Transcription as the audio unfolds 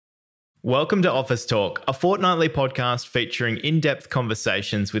Welcome to Office Talk, a fortnightly podcast featuring in-depth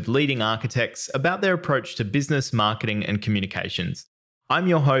conversations with leading architects about their approach to business, marketing, and communications. I'm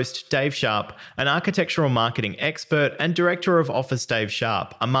your host, Dave Sharp, an architectural marketing expert and director of Office Dave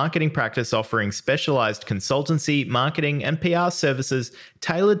Sharp, a marketing practice offering specialised consultancy, marketing, and PR services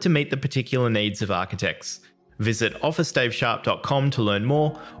tailored to meet the particular needs of architects. Visit officedavesharp.com to learn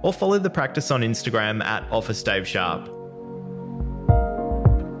more, or follow the practice on Instagram at officedavesharp.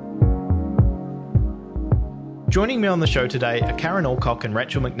 Joining me on the show today are Karen Alcock and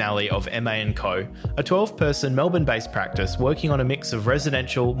Rachel McNally of MA+Co, a 12-person Melbourne-based practice working on a mix of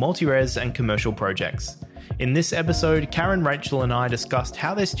residential, multi-res and commercial projects. In this episode, Karen, Rachel and I discussed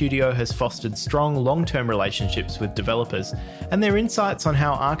how their studio has fostered strong long-term relationships with developers and their insights on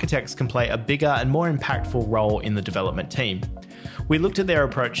how architects can play a bigger and more impactful role in the development team. We looked at their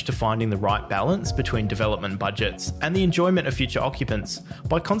approach to finding the right balance between development budgets and the enjoyment of future occupants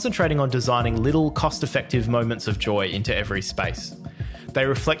by concentrating on designing little cost-effective moments of joy into every space. They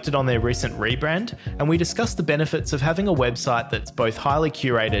reflected on their recent rebrand, and we discussed the benefits of having a website that's both highly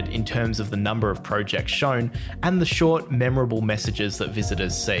curated in terms of the number of projects shown and the short, memorable messages that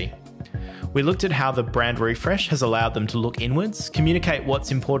visitors see. We looked at how the brand refresh has allowed them to look inwards, communicate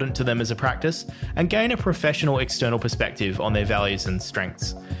what's important to them as a practice, and gain a professional external perspective on their values and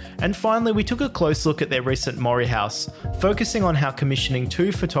strengths. And finally, we took a close look at their recent Maury house, focusing on how commissioning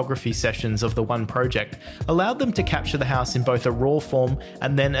 2 photography sessions of the one project allowed them to capture the house in both a raw form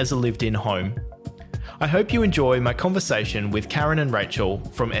and then as a lived-in home. I hope you enjoy my conversation with Karen and Rachel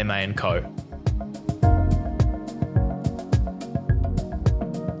from MA+Co.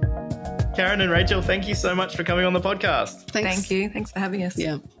 Karen and Rachel, thank you so much for coming on the podcast. Thanks. Thank you. Thanks for having us.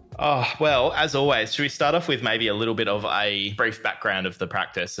 Yeah. Oh, well, as always, should we start off with maybe a little bit of a brief background of the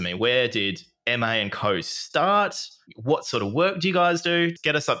practice? I mean, where did MA+Co start? What sort of work do you guys do?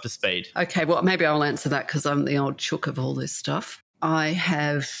 Get us up to speed. Okay, well, maybe I'll answer that because I'm the old chook of all this stuff. I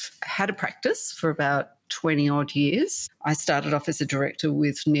have had a practice for about 20 odd years. I started off as a director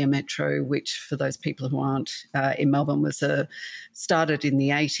with MA+Co, which for those people who aren't in Melbourne started in the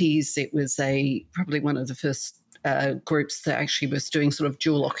 80s. It was probably one of the first groups that actually was doing sort of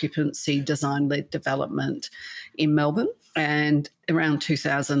dual occupancy design-led development in Melbourne. And around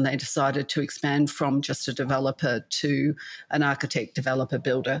 2000, they decided to expand from just a developer to an architect, developer,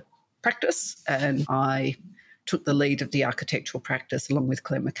 builder practice. And I took the lead of the architectural practice along with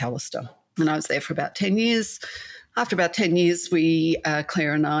Claire McAllister. And I was there for about 10 years. After about 10 years,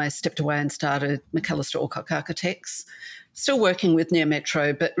 Claire and I stepped away and started McAllister Alcock Architects, still working with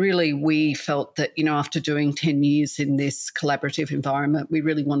MA+Co, but really we felt that, after doing 10 years in this collaborative environment, we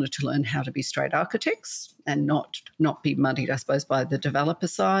really wanted to learn how to be straight architects and not be muddied, I suppose, by the developer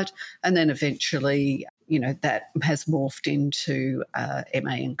side. And then eventually, that has morphed into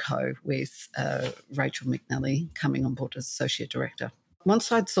MA+Co with Rachel McNally coming on board as Associate Director.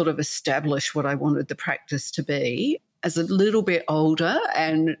 Once I'd sort of established what I wanted the practice to be, as a little bit older,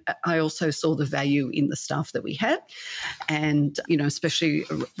 and I also saw the value in the staff that we had. And, especially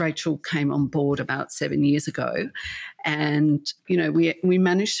Rachel came on board about 7 years ago. And, we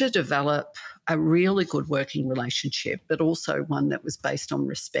managed to develop a really good working relationship, but also one that was based on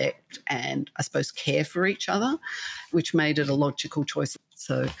respect and, I suppose, care for each other, which made it a logical choice.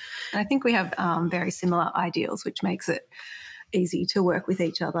 So I think we have very similar ideals, which makes it easy to work with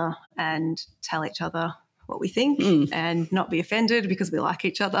each other and tell each other what we think and not be offended because we like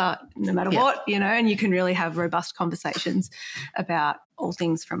each other no matter what, and you can really have robust conversations about all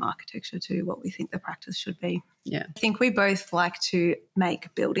things from architecture to what we think the practice should be. Yeah. I think we both like to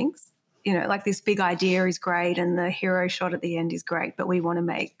make buildings. Like this big idea is great and the hero shot at the end is great, but we want to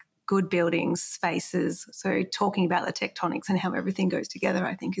make good buildings, spaces. So talking about the tectonics and how everything goes together,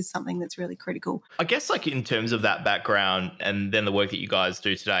 I think, is something that's really critical. I guess in terms of that background and then the work that you guys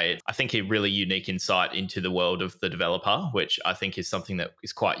do today, I think a really unique insight into the world of the developer, which I think is something that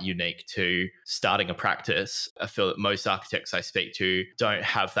is quite unique to starting a practice. I feel that most architects I speak to don't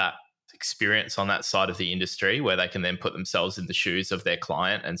have that experience on that side of the industry where they can then put themselves in the shoes of their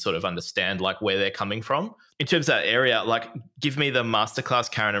client and sort of understand where they're coming from. In terms of that area, give me the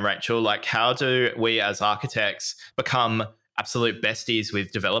masterclass, Karen and Rachel. How do we as architects become absolute besties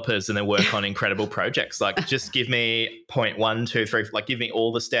with developers and then work on incredible projects? Just give me point 1, 2, 3, give me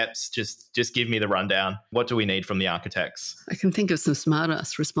all the steps. Just give me the rundown. What do we need from the architects? I can think of some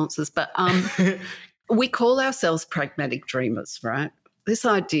smart-ass responses, but we call ourselves pragmatic dreamers, right? This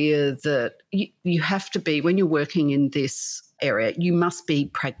idea that you have to be, when you're working in this area, you must be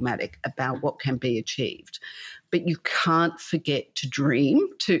pragmatic about what can be achieved. but you can't forget to dream,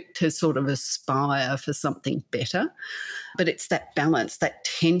 to sort of aspire for something better. But it's that balance, that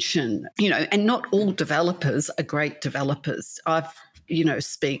tension, and not all developers are great developers. I've,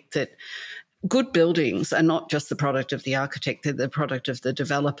 speak that good buildings are not just the product of the architect, they're the product of the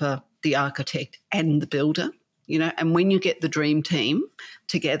developer, the architect, and the builder. And when you get the dream team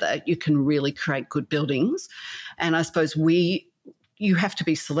together, you can really create good buildings. And I suppose you have to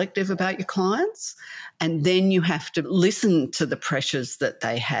be selective about your clients, and then you have to listen to the pressures that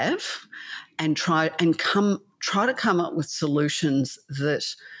they have and try to come up with solutions that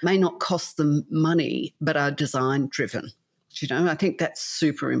may not cost them money but are design driven. I think that's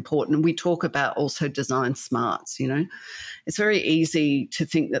super important. And we talk about also design smarts, It's very easy to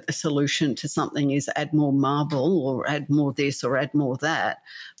think that the solution to something is add more marble or add more this or add more that.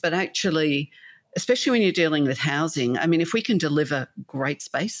 But actually, especially when you're dealing with housing, if we can deliver great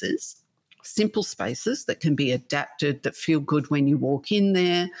spaces, simple spaces that can be adapted, that feel good when you walk in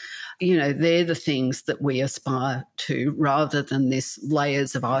there, they're the things that we aspire to, rather than this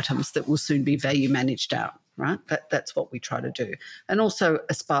layers of items that will soon be value managed out. Right? That's what we try to do. And also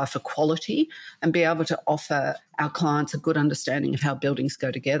aspire for quality and be able to offer our clients a good understanding of how buildings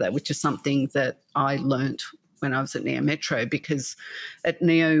go together, which is something that I learnt when I was at MA+Co, because at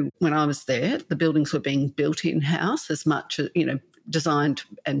Neo, when I was there, the buildings were being built in-house as much as, designed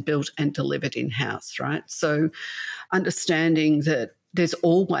and built and delivered in-house, right? So understanding that there's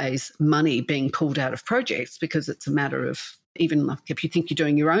always money being pulled out of projects, because it's a matter of, even like if you think you're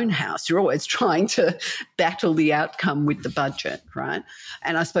doing your own house, you're always trying to battle the outcome with the budget, right?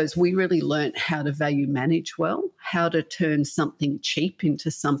 And I suppose we really learnt how to value manage well, how to turn something cheap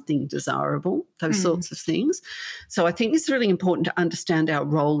into something desirable, those sorts of things. So I think it's really important to understand our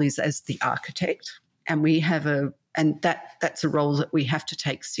role is as the architect, and we have that's a role that we have to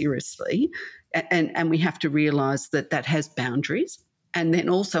take seriously, and we have to realise that has boundaries. And then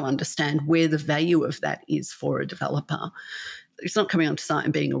also understand where the value of that is for a developer. It's not coming onto site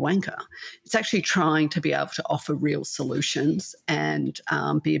and being a wanker. It's actually trying to be able to offer real solutions and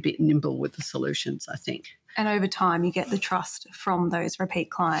be a bit nimble with the solutions, I think. And over time, you get the trust from those repeat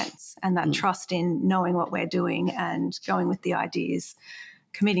clients, and that trust in knowing what we're doing and going with the ideas,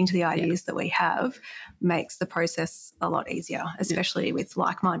 committing to the ideas that we have, makes the process a lot easier, especially with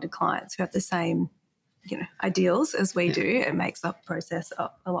like-minded clients who have the same ideals as we do. It makes the process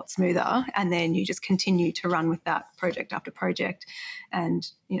a lot smoother, and then you just continue to run with that project after project and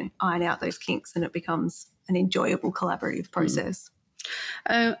iron out those kinks, and it becomes an enjoyable collaborative process.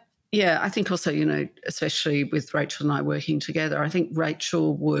 I think also, especially with Rachel and I working together, I think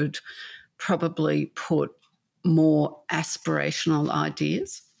Rachel would probably put more aspirational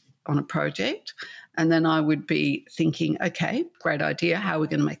ideas on a project. And then I would be thinking, okay, great idea. How are we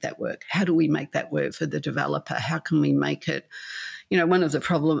going to make that work? How do we make that work for the developer? How can we make it, one of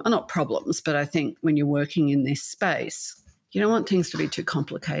the not problems, but I think when you're working in this space, you don't want things to be too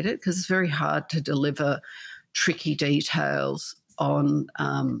complicated, because it's very hard to deliver tricky details on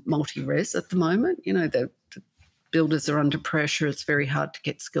multi-res at the moment. The builders are under pressure. It's very hard to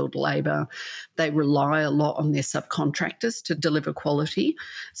get skilled labour. They rely a lot on their subcontractors to deliver quality.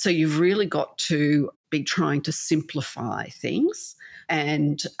 So you've really got to be trying to simplify things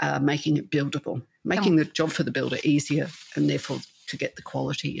and making it buildable, making the job for the builder easier, and therefore to get the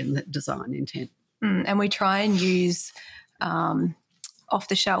quality and the design intent. And we try and use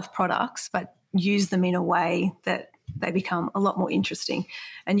off-the-shelf products, but use them in a way that they become a lot more interesting,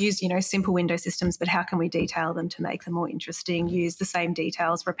 and use, simple window systems, but how can we detail them to make them more interesting? Use the same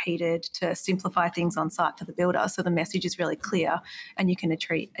details repeated to simplify things on site for the builder, so the message is really clear and you can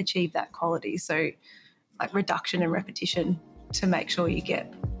achieve that quality. So like reduction and repetition to make sure you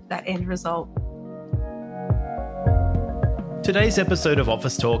get that end result. Today's episode of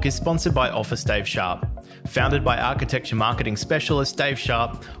Office Talk is sponsored by Office Dave Sharp. Founded by architecture marketing specialist Dave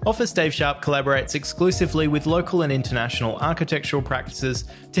Sharp, Office Dave Sharp collaborates exclusively with local and international architectural practices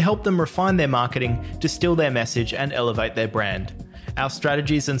to help them refine their marketing, distill their message, and elevate their brand. Our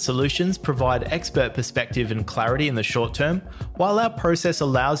strategies and solutions provide expert perspective and clarity in the short term, while our process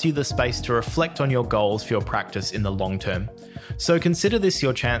allows you the space to reflect on your goals for your practice in the long term. So consider this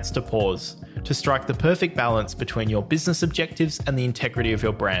your chance to pause, to strike the perfect balance between your business objectives and the integrity of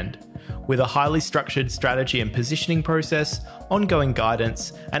your brand. With a highly structured strategy and positioning process, ongoing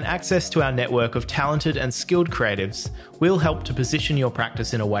guidance, and access to our network of talented and skilled creatives, we'll help to position your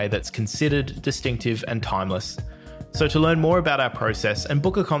practice in a way that's considered, distinctive, and timeless. So to learn more about our process and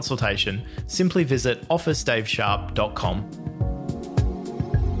book a consultation, simply visit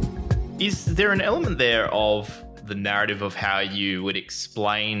officedavesharp.com. Is there an element there of the narrative of how you would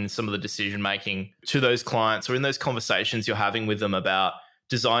explain some of the decision making to those clients, or in those conversations you're having with them about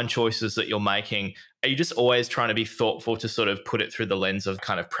design choices that you're making, are you just always trying to be thoughtful to sort of put it through the lens of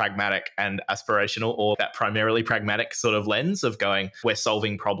kind of pragmatic and aspirational, or that primarily pragmatic sort of lens of going, we're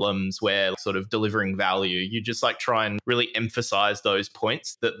solving problems, we're sort of delivering value? You just like try and really emphasize those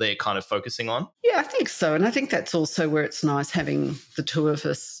points that they're kind of focusing on? Yeah, I think so. And I think that's also where it's nice having the two of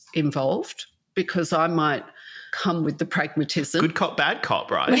us involved, because I might come with the pragmatism. Good cop, bad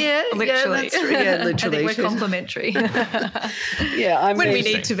cop, right? Yeah, literally. Yeah, literally. I think we're complementary. Yeah, I mean, when we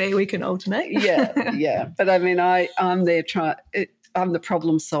need to be, we can alternate. yeah. But I mean, I'm there I'm the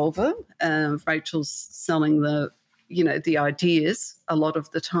problem solver. Rachel's selling the ideas a lot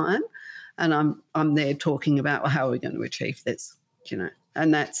of the time, and I'm there talking about, well, how are we going to achieve this?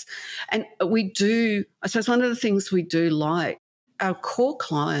 And we do. I suppose one of the things we do like, our core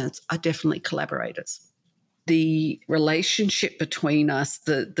clients are definitely collaborators. The relationship between us,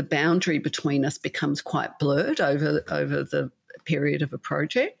 the boundary between us becomes quite blurred over the period of a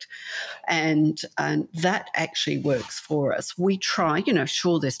project, and that actually works for us. We try,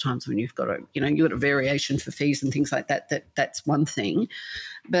 sure, there's times when you've got a variation for fees and things like that. That's one thing,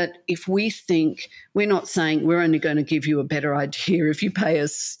 but if we think, we're not saying we're only going to give you a better idea if you pay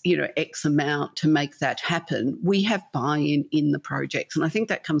us, X amount to make that happen. We have buy-in in the projects, and I think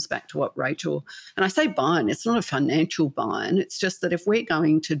that comes back to what Rachel, and I say buy-in, it's not a financial buy-in. It's just that if we're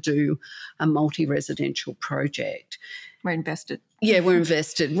going to do a multi-residential project, we're invested. Yeah, we're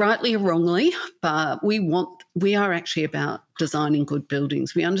invested, rightly or wrongly, but we are actually about designing good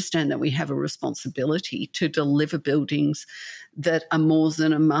buildings. We understand that we have a responsibility to deliver buildings that are more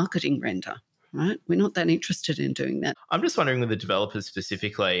than a marketing render, right? We're not that interested in doing that. I'm just wondering with the developers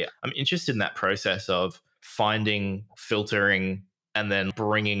specifically, I'm interested in that process of finding, filtering, and then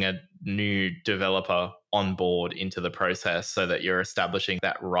bringing a new developer on board into the process so that you're establishing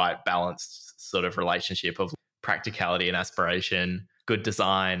that right balanced sort of relationship of practicality and aspiration, good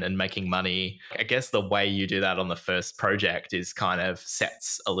design and making money. I guess the way you do that on the first project is kind of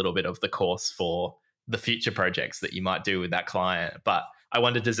sets a little bit of the course for the future projects that you might do with that client. But I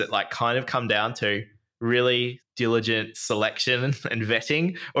wonder, does it like kind of come down to really diligent selection and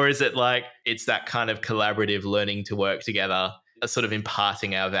vetting, or is it like it's that kind of collaborative learning to work together, sort of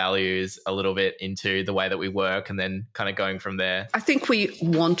imparting our values a little bit into the way that we work and then kind of going from there? I think we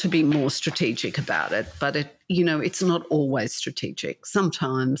want to be more strategic about it, but it's not always strategic.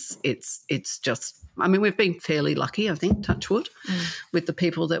 Sometimes it's just, I mean, we've been fairly lucky, I think, touch wood, with the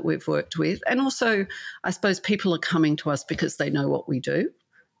people that we've worked with. And also, I suppose people are coming to us because they know what we do.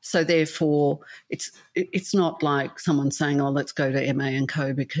 So therefore, it's not like someone saying, oh, let's go to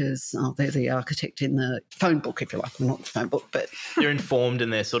MA+Co because they're the architect in the phone book, if you like. Well, not the phone book, but... They're informed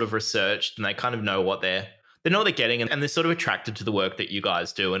and they're sort of researched and they kind of know what they know what they're getting, and they're sort of attracted to the work that you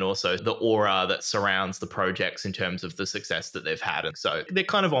guys do and also the aura that surrounds the projects in terms of the success that they've had. And so they're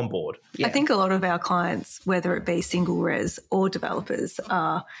kind of on board. Yeah. I think a lot of our clients, whether it be single res or developers,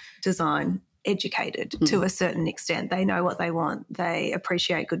 are design educated to a certain extent. They know what they want. They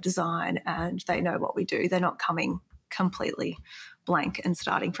appreciate good design and they know what we do. They're not coming completely blank and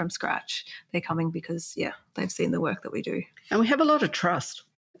starting from scratch. They're coming because, they've seen the work that we do. And we have a lot of trust.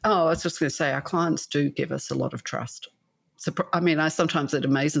 Oh, I was just going to say, our clients do give us a lot of trust. So, I mean, sometimes it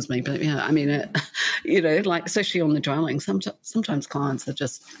amazes me, but like especially on the dwelling, sometimes clients are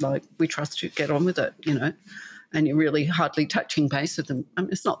just like, we trust you, get on with it, and you're really hardly touching base with them. I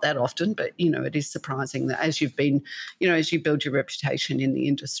mean, it's not that often, but, it is surprising that as you build your reputation in the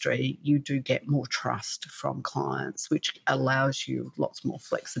industry, you do get more trust from clients, which allows you lots more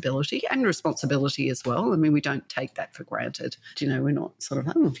flexibility and responsibility as well. I mean, we don't take that for granted. We're not sort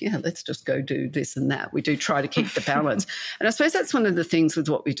of, let's just go do this and that. We do try to keep the balance. And I suppose that's one of the things with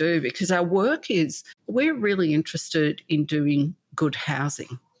what we do, because our work is, we're really interested in doing good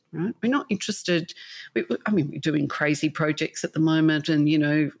housing. Right? We're not interested, we're doing crazy projects at the moment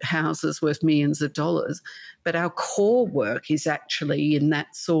and, houses worth millions of dollars, but our core work is actually in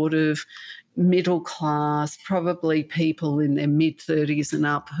that sort of middle class, probably people in their mid-30s and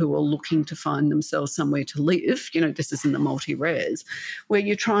up who are looking to find themselves somewhere to live. This is in the multi-res, where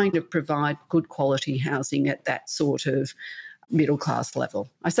you're trying to provide good quality housing at that sort of middle class level.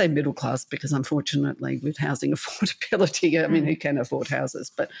 I say middle class because unfortunately with housing affordability, who can afford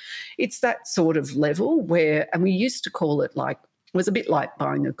houses? But it's that sort of level where, and we used to call it like was a bit like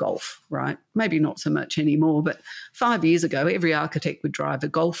buying a Golf, right? Maybe not so much anymore, but 5 years ago, every architect would drive a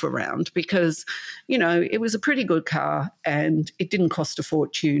Golf around because, it was a pretty good car and it didn't cost a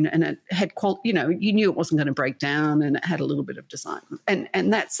fortune and it had you knew it wasn't going to break down and it had a little bit of design.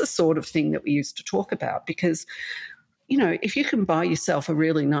 And that's the sort of thing that we used to talk about because if you can buy yourself a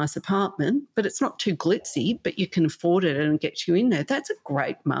really nice apartment, but it's not too glitzy, but you can afford it and it gets you in there, that's a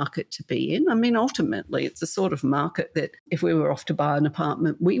great market to be in. I mean, ultimately, it's a sort of market that if we were off to buy an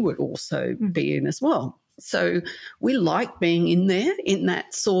apartment, we would also be in as well. So we like being in there, in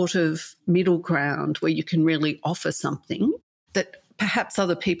that sort of middle ground where you can really offer something that perhaps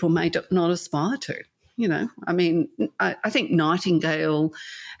other people may not aspire to. I mean, I think Nightingale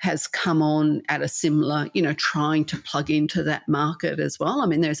has come on at a similar, trying to plug into that market as well. I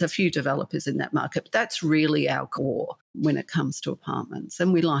mean, there's a few developers in that market, but that's really our core when it comes to apartments.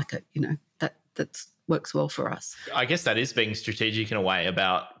 And we like it, that works well for us. I guess that is being strategic in a way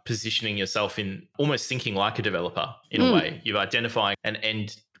about positioning yourself in almost thinking like a developer in a way. You're identifying an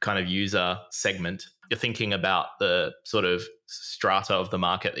end kind of user segment. You're thinking about the sort of strata of the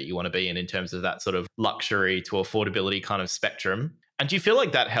market that you want to be in terms of that sort of luxury to affordability kind of spectrum. And do you feel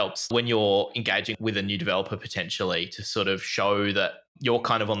like that helps when you're engaging with a new developer potentially to sort of show that you're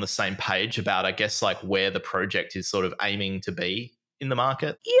kind of on the same page about, I guess, like where the project is sort of aiming to be in the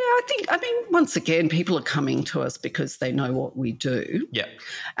market? Yeah, once again, people are coming to us because they know what we do. Yeah.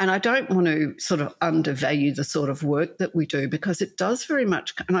 And I don't want to sort of undervalue the sort of work that we do because it does very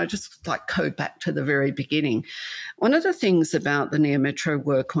much, and I just like go back to the very beginning. One of the things about the MA+Co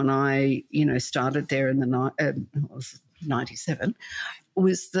work when I, started there in the 97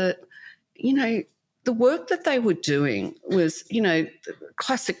 was that, the work that they were doing was,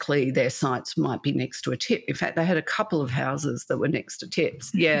 classically their sites might be next to a tip. In fact, they had a couple of houses that were next to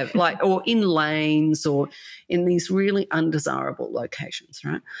tips. Yeah, or in lanes or in these really undesirable locations,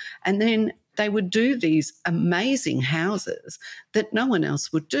 right? And then they would do these amazing houses that no one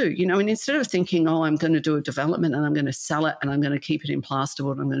else would do, and instead of thinking, I'm going to do a development and I'm going to sell it and I'm going to keep it in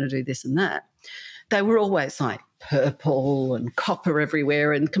plasterboard and I'm going to do this and that, they were always like purple and copper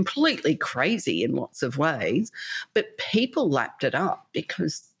everywhere and completely crazy in lots of ways. But people lapped it up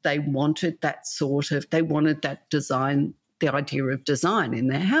because they wanted that design, the idea of design in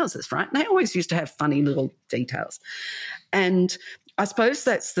their houses, right? And they always used to have funny little details. And I suppose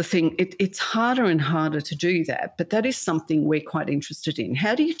that's the thing. It's harder and harder to do that, but that is something we're quite interested in.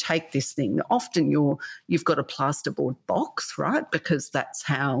 How do you take this thing? Often you've got a plasterboard box, right? Because that's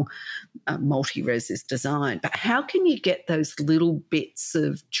how multi-res is designed. But how can you get those little bits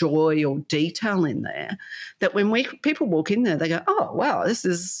of joy or detail in there that when people walk in there, they go, oh, wow, this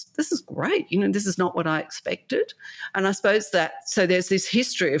is great. This is not what I expected. And I suppose so there's this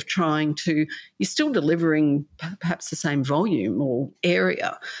history of you're still delivering perhaps the same volume or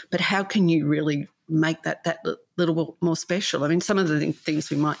area, but how can you really make that little more special? I mean, some of the things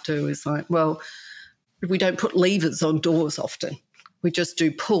we might do is like, well, we don't put levers on doors often. We just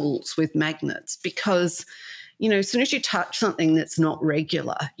do pulls with magnets because, as soon as you touch something that's not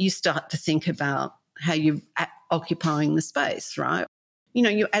regular, you start to think about how you're occupying the space, right?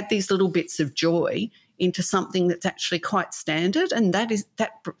 You add these little bits of joy into something that's actually quite standard, and that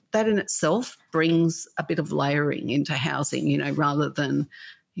in itself brings a bit of layering into housing, rather than,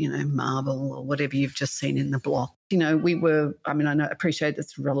 marble or whatever you've just seen in the block. I appreciate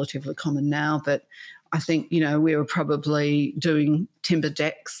it's relatively common now, but I think, we were probably doing timber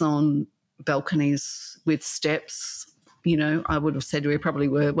decks on balconies with steps. I would have said we probably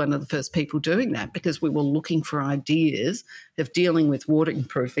were one of the first people doing that because we were looking for ideas of dealing with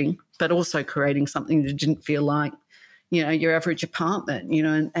waterproofing, but also creating something that didn't feel like, your average apartment,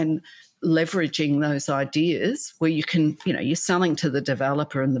 and leveraging those ideas where you can, you're selling to the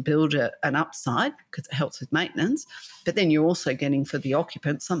developer and the builder an upside because it helps with maintenance, but then you're also getting for the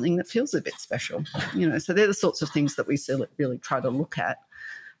occupant something that feels a bit special, So they're the sorts of things that we still really try to look at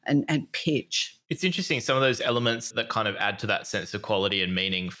and pitch. It's interesting, some of those elements that kind of add to that sense of quality and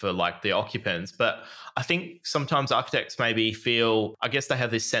meaning for like the occupants. But I think sometimes architects maybe feel, I guess they have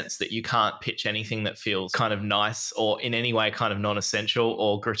this sense that you can't pitch anything that feels kind of nice or in any way kind of non-essential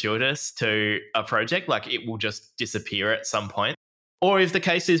or gratuitous to a project. Like it will just disappear at some point. Or if the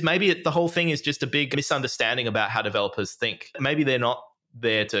case is maybe the whole thing is just a big misunderstanding about how developers think. Maybe they're not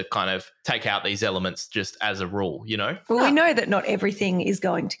there to kind of take out these elements just as a rule, Well, we know that not everything is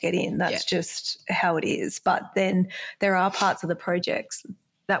going to get in. That's just how it is. But then there are parts of the projects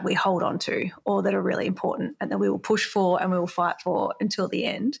that we hold on to or that are really important and that we will push for and we will fight for until the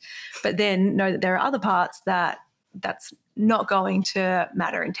end. But then know that there are other parts that that's not going to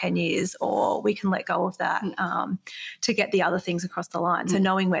matter in 10 years, or we can let go of that to get the other things across the line. So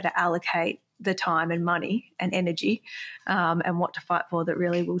knowing where to allocate the time and money and energy and what to fight for that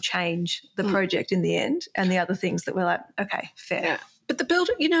really will change the project in the end, and the other things that we're like, okay, fair. Yeah. But the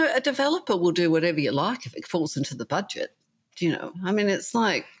builder, a developer will do whatever you like if it falls into the budget. I mean, it's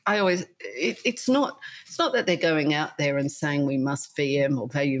like it's not that they're going out there and saying we must VM or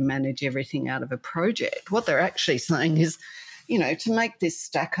value manage everything out of a project. What they're actually saying is, to make this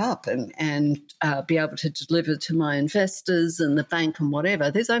stack up and be able to deliver to my investors and the bank and whatever,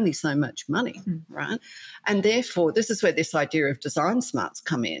 there's only so much money, right? And therefore, this is where this idea of design smarts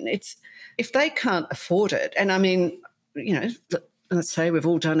come in. It's if they can't afford it, and I mean, let's say we've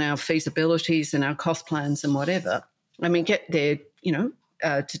all done our feasibilities and our cost plans and whatever. I mean, get there,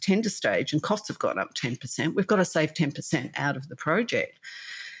 to tender stage and costs have gone up 10%. We've got to save 10% out of the project.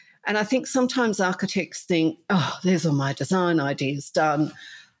 And I think sometimes architects think, oh, there's all my design ideas done.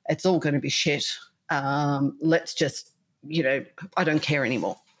 It's all going to be shit. Let's just, I don't care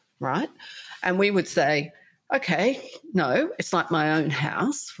anymore, right? And we would say, okay, no, it's like my own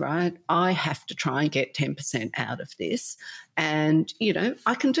house, right? I have to try and get 10% out of this. And,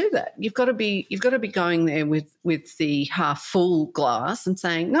 I can do that. You've got to be going there with the half full glass and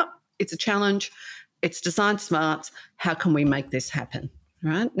saying, no, it's a challenge. It's design smarts. How can we make this happen?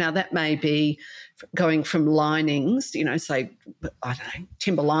 Right? Now, that may be going from linings, say, I don't know,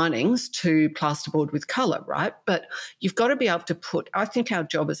 timber linings to plasterboard with colour, right? But you've got to be able to I think our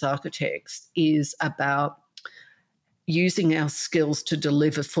job as architects is about using our skills to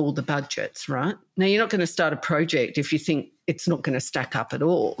deliver for the budgets, right? Now, you're not going to start a project if you think it's not going to stack up at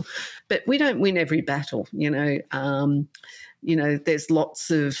all. But we don't win every battle, there's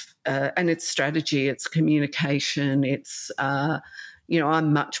lots of, and it's strategy, it's communication, it's,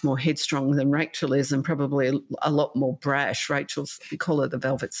 I'm much more headstrong than Rachel is, and probably a lot more brash. We call her the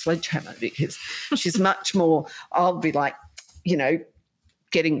velvet sledgehammer because she's much more, I'll be like,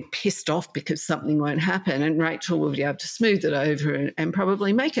 getting pissed off because something won't happen, and Rachel will be able to smooth it over and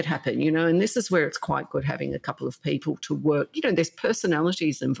probably make it happen, and this is where it's quite good having a couple of people to work. There's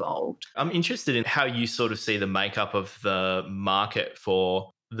personalities involved. I'm interested in how you sort of see the makeup of the market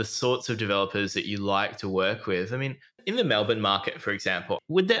for the sorts of developers that you like to work with. I mean, in the Melbourne market, for example,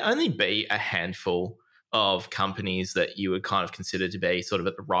 would there only be a handful of companies that you would kind of consider to be sort of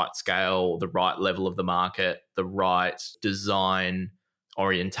at the right scale, the right level of the market, the right design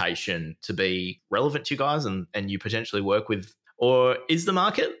orientation to be relevant to you guys and you potentially work with? Or is the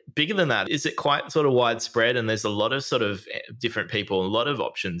market bigger than that? Is it quite sort of widespread and there's a lot of sort of different people, a lot of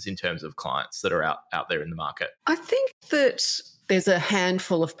options in terms of clients that are out there in the market? I think that there's a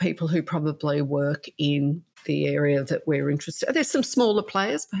handful of people who probably work in the area that we're interested in. There's some smaller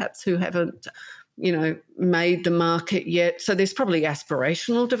players perhaps who haven't made the market yet. So there's probably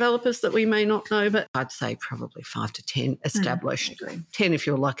aspirational developers that we may not know, but I'd say probably 5 to 10 established, 10 if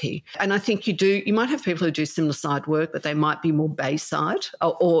you're lucky. And I think you might have people who do similar side work, but they might be more Bayside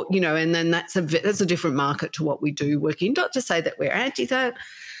or and then that's a different market to what we do work in. Not to say that we're anti that,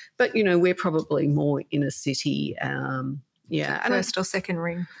 but, we're probably more in a city. First or second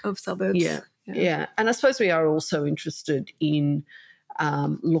ring of suburbs. Yeah. And I suppose we are also interested in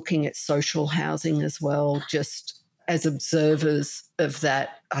looking at social housing as well, just as observers of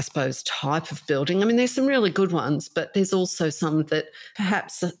that, I suppose, type of building. I mean, there's some really good ones, but there's also some that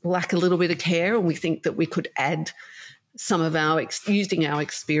perhaps lack a little bit of care, and we think that we could add some of using our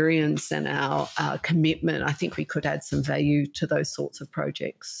experience and our commitment, I think we could add some value to those sorts of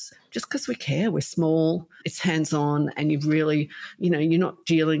projects just because we care. We're small, it's hands-on, and you've really, you're not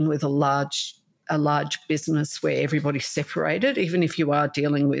dealing with a large business where everybody's separated. Even if you are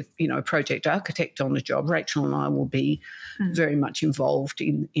dealing with, a project architect on a job, Rachel and I will be very much involved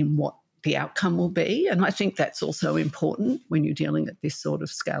in what the outcome will be. And I think that's also important when you're dealing at this sort of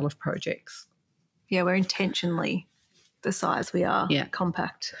scale of projects. Yeah, we're intentionally the size we are,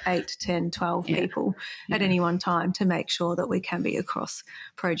 compact, 8, 10, 12 people at any one time to make sure that we can be across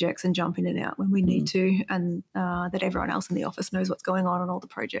projects and jump in and out when we need to, and that everyone else in the office knows what's going on all the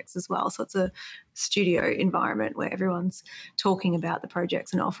projects as well. So it's a studio environment where everyone's talking about the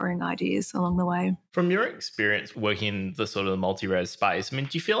projects and offering ideas along the way. From your experience working in the sort of the multi-res space, I mean,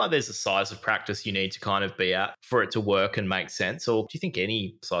 do you feel like there's a size of practice you need to kind of be at for it to work and make sense? Or do you think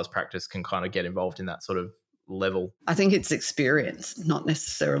any size practice can kind of get involved in that sort of level? I think it's experience, not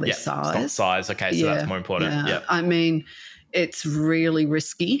necessarily size. It's not size. Okay, so that's more important. Yeah. I mean, it's really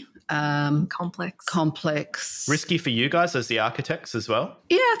risky. Complex. Risky for you guys as the architects as well?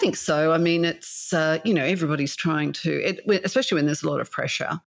 Yeah, I think so. I mean, it's, everybody's trying to, especially when there's a lot of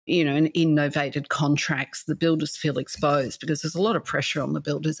pressure. and in novated contracts, the builders feel exposed because there's a lot of pressure on the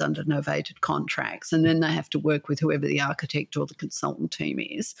builders under novated contracts, and then they have to work with whoever the architect or the consultant team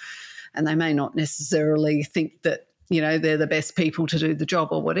is, and they may not necessarily think that, they're the best people to do the job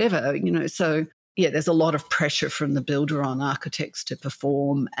or whatever, so yeah, there's a lot of pressure from the builder on architects to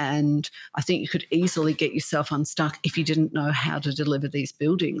perform, and I think you could easily get yourself unstuck if you didn't know how to deliver these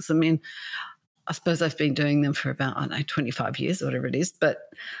buildings. I mean, I suppose I've been doing them for about, 25 years or whatever it is, but,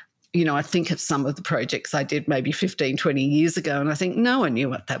 I think of some of the projects I did maybe 15, 20 years ago, and I think no one knew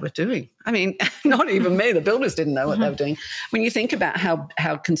what they were doing. I mean, not even me, the builders didn't know what they were doing. When you think about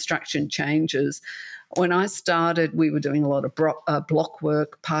how construction changes, when I started, we were doing a lot of block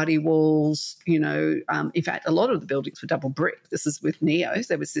work, party walls, in fact, a lot of the buildings were double brick. This is with NEO.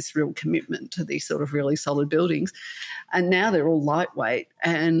 There was this real commitment to these sort of really solid buildings. And now they're all lightweight.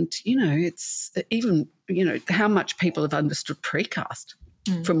 And, it's even, how much people have understood precast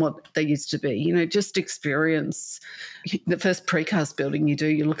from what they used to be. Just experience the first precast building you do,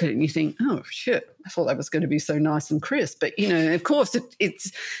 you look at it and you think, oh, shit, I thought that was going to be so nice and crisp. But, of course,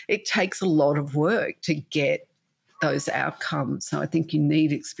 it takes a lot of work to get those outcomes. So I think you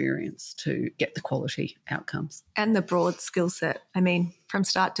need experience to get the quality outcomes. And the broad skill set. I mean, from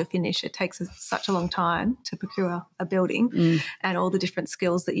start to finish, it takes such a long time to procure a building and all the different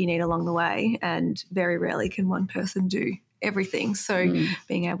skills that you need along the way. And very rarely can one person do everything. So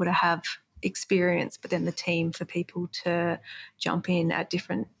being able to have experience, but then the team for people to jump in at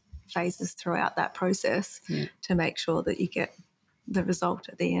different phases throughout that process to make sure that you get the result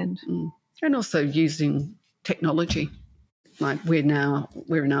at the end. And also using technology. Like we're in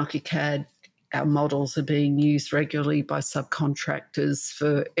ArchiCAD, our models are being used regularly by subcontractors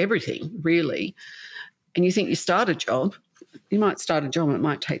for everything, really. And you think you might start a job and it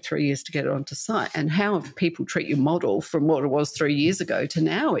might take 3 years to get it onto site. And how people treat your model from what it was 3 years ago to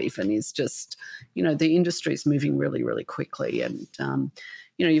now even is just, the industry is moving really, really quickly. And,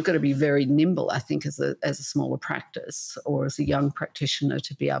 you've got to be very nimble, I think, as a smaller practice or as a young practitioner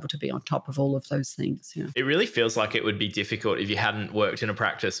to be able to be on top of all of those things. Yeah. It really feels like it would be difficult if you hadn't worked in a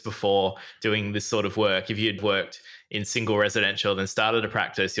practice before doing this sort of work. If you'd worked in single residential, then started a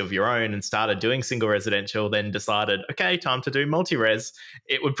practice of your own and started doing single residential, then decided, okay, time to do multi-res,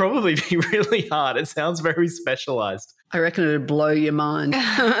 it would probably be really hard. It sounds very specialised. I reckon it would blow your mind.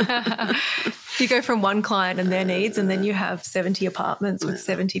 You go from one client and their needs, and then you have 70 apartments with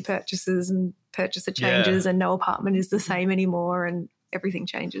 70 purchases and purchaser changes, and no apartment is the same anymore, and everything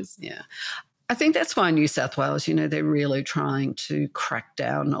changes. Yeah. I think that's why New South Wales, they're really trying to crack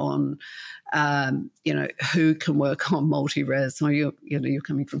down on, who can work on multi-res. Or you're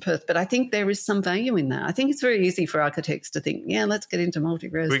coming from Perth, but I think there is some value in that. I think it's very easy for architects to think, let's get into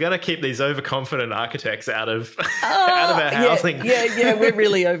multi-res. We got to keep these overconfident architects out of our housing. Yeah, we're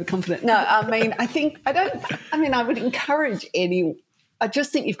really overconfident. No, I mean, I would encourage I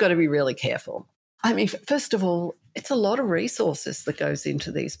just think you've got to be really careful. I mean, first of all, it's a lot of resources that goes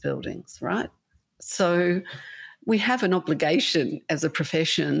into these buildings, right? So we have an obligation as a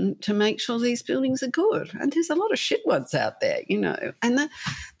profession to make sure these buildings are good. And there's a lot of shit ones out there, And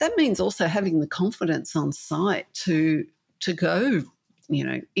that means also having the confidence on site to go,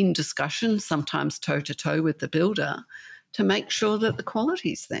 in discussion, sometimes toe-to-toe with the builder, to make sure that the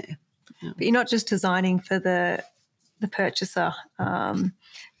quality's there. Yeah. But you're not just designing for the purchaser.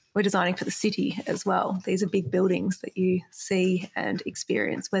 We're designing for the city as well. These are big buildings that you see and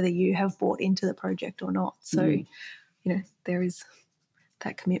experience whether you have bought into the project or not. So, there is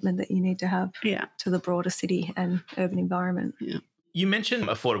that commitment that you need to have to the broader city and urban environment. Yeah. You mentioned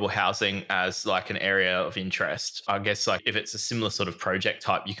affordable housing as like an area of interest. I guess like if it's a similar sort of project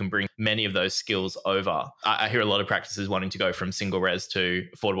type, you can bring many of those skills over. I hear a lot of practices wanting to go from single res to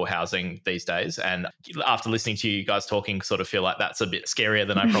affordable housing these days. And after listening to you guys talking, sort of feel like that's a bit scarier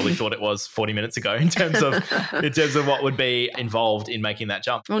than I probably thought it was 40 minutes ago in terms of what would be involved in making that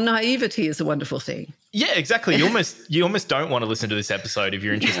jump. Well, naivety is a wonderful thing. Yeah, exactly. You almost don't want to listen to this episode if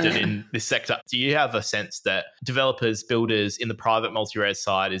you're interested in this sector. Do you have a sense that developers, builders in the private multi-res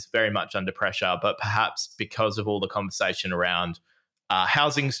side is very much under pressure, but perhaps because of all the conversation around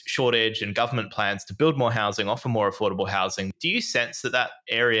housing shortage and government plans to build more housing, offer more affordable housing, do you sense that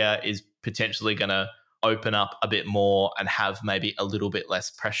area is potentially going to open up a bit more and have maybe a little bit less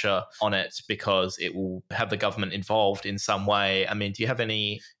pressure on it because it will have the government involved in some way? I mean, do you have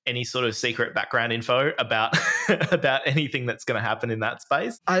any sort of secret background info about about anything that's going to happen in that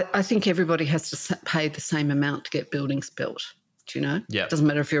space? I think everybody has to pay the same amount to get buildings built. Do you know? Yeah. It doesn't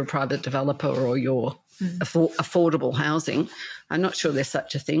matter if you're a private developer or you're affordable housing. I'm not sure there's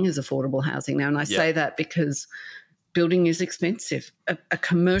such a thing as affordable housing now. And I say that because building is expensive. A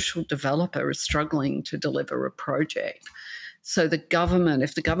commercial developer is struggling to deliver a project. So if the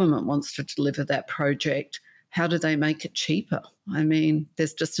government wants to deliver that project, how do they make it cheaper? I mean,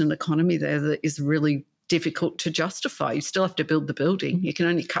 there's just an economy there that is really difficult to justify. You still have to build the building. You can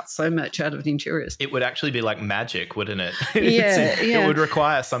only cut so much out of the interiors. It would actually be like magic, wouldn't it? Yeah. It would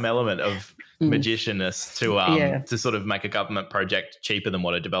require some element of magicianness to sort of make a government project cheaper than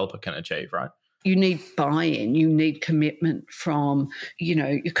what a developer can achieve, right? You need buy-in, you need commitment from,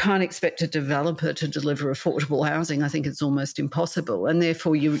 you can't expect a developer to deliver affordable housing. I think it's almost impossible. And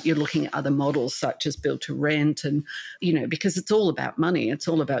therefore you're looking at other models such as build to rent and, because it's all about money. It's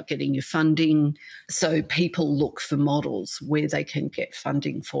all about getting your funding. So people look for models where they can get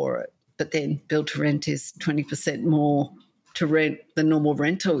funding for it. But then build to rent is 20% more to rent the normal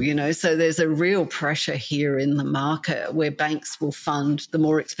rental, So there's a real pressure here in the market where banks will fund the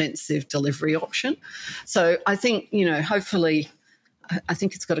more expensive delivery option. So I think, hopefully, I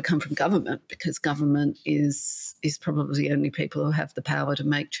think it's got to come from government, because government is probably the only people who have the power to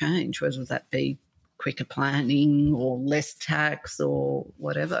make change, whether that be quicker planning or less tax or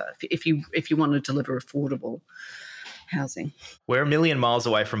whatever, if you want to deliver affordable housing. We're a million miles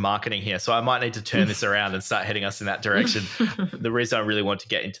away from marketing here, so I might need to turn this around and start heading us in that direction. The reason I really want to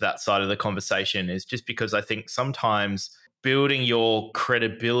get into that side of the conversation is just because I think sometimes building your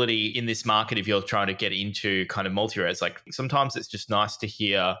credibility in this market, if you're trying to get into kind of multi-res, like sometimes it's just nice to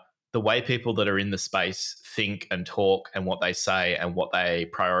hear the way people that are in the space think and talk and what they say and what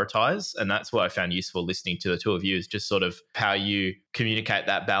they prioritize. And that's what I found useful listening to the two of you, is just sort of how you communicate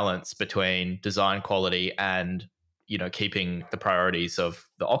that balance between design quality and keeping the priorities of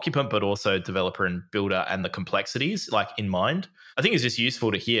the occupant, but also developer and builder and the complexities in mind. I think it's just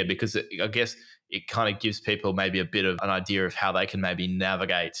useful to hear, because I guess it kind of gives people maybe a bit of an idea of how they can maybe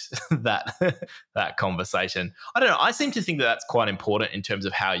navigate that conversation. I don't know. I seem to think that that's quite important in terms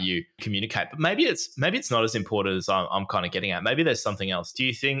of how you communicate, but maybe it's not as important as I'm kind of getting at. Maybe there's something else. Do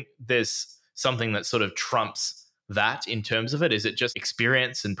you think there's something that sort of trumps that in terms of it? Is it just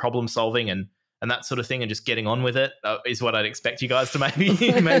experience and problem solving and that sort of thing, and just getting on with it is what I'd expect you guys to maybe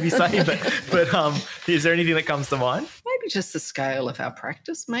say. But is there anything that comes to mind? Maybe just the scale of our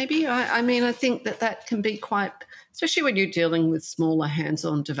practice, maybe. I mean, I think that can be quite, especially when you're dealing with smaller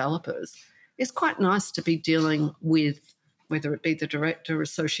hands-on developers, it's quite nice to be dealing with, whether it be the director or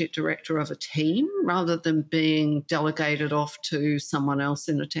associate director of a team, rather than being delegated off to someone else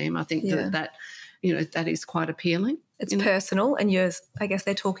in a team. I think that is quite appealing. It's personal, and I guess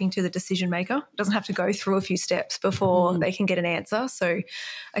they're talking to the decision maker. It doesn't have to go through a few steps before they can get an answer. So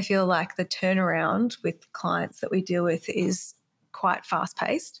I feel like the turnaround with clients that we deal with is quite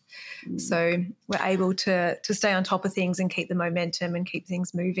fast-paced. So we're able to stay on top of things and keep the momentum and keep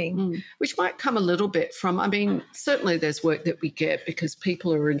things moving. Which might come a little bit from, certainly there's work that we get because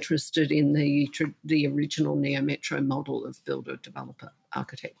people are interested in the original neo-metro model of builder, developer,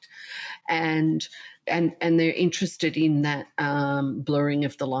 architect. And they're interested in that blurring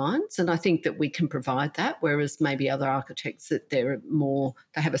of the lines. And I think that we can provide that, whereas maybe other architects that they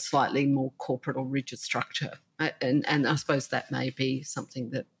have a slightly more corporate or rigid structure. And I suppose that may be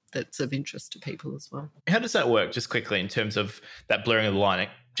something that's of interest to people as well. How does that work, just quickly, in terms of that blurring of the line?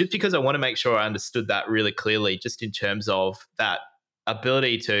 Just because I want to make sure I understood that really clearly, just in terms of that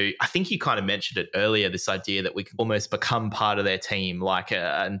ability to, I think you kind of mentioned it earlier, this idea that we can almost become part of their team,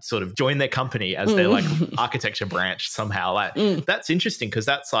 and sort of join their company as their architecture branch somehow. That's interesting, because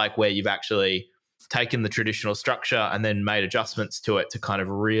that's where you've actually taken the traditional structure and then made adjustments to it to kind of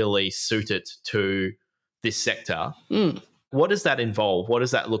really suit it to this sector. What does that involve? What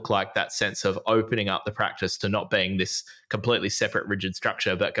does that look like, that sense of opening up the practice to not being this completely separate, rigid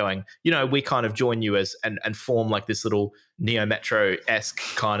structure, but going, we kind of join you as and form this little neo-metro-esque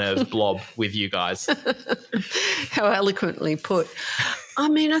kind of blob with you guys? How eloquently put.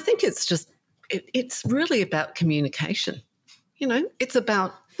 I think it's just, it's really about communication. It's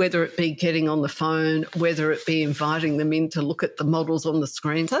about whether it be getting on the phone, whether it be inviting them in to look at the models on the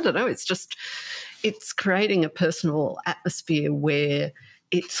screens. I don't know. It's creating a personal atmosphere where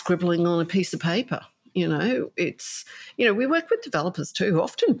it's scribbling on a piece of paper. We work with developers too, who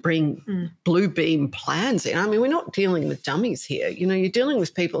often bring blue beam plans in. We're not dealing with dummies here. You're dealing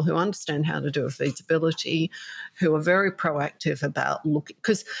with people who understand how to do a feasibility, who are very proactive about looking,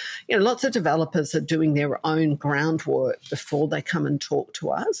 because, lots of developers are doing their own groundwork before they come and talk to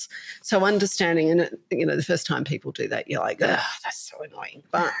us. So understanding, and, the first time people do that, you're like, that's so annoying.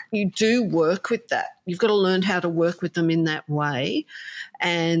 But you do work with that. You've got to learn how to work with them in that way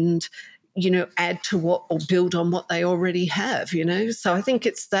and add to what or build on what they already have, So I think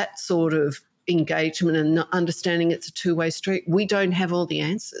it's that sort of engagement and understanding it's a two-way street. We don't have all the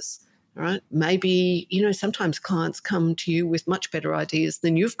answers, right? Maybe, sometimes clients come to you with much better ideas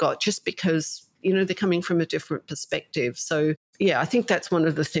than you've got just because, they're coming from a different perspective. So, yeah, I think that's one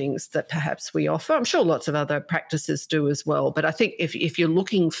of the things that perhaps we offer. I'm sure lots of other practices do as well. But I think if you're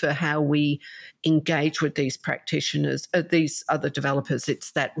looking for how we engage with these practitioners, these other developers,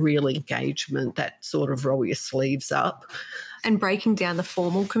 it's that real engagement, that sort of roll your sleeves up. And breaking down the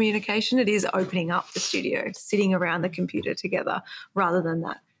formal communication, it is opening up the studio, sitting around the computer together rather than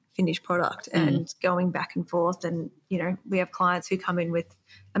that finished product and going back and forth. And, we have clients who come in with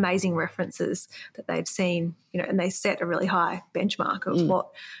amazing references that they've seen, and they set a really high benchmark of what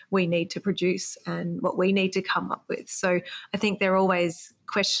we need to produce and what we need to come up with. So I think they're always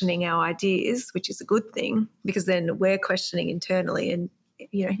questioning our ideas, which is a good thing because then we're questioning internally and,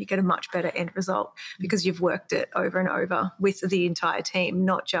 you get a much better end result because you've worked it over and over with the entire team,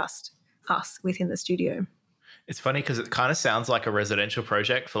 not just us within the studio. It's funny because it kind of sounds like a residential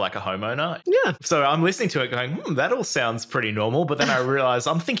project for like a homeowner. Yeah. So I'm listening to it going, that all sounds pretty normal. But then I realize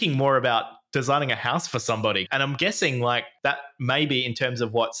I'm thinking more about designing a house for somebody. And I'm guessing like that maybe in terms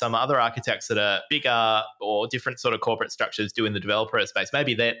of what some other architects that are bigger or different sort of corporate structures do in the developer space,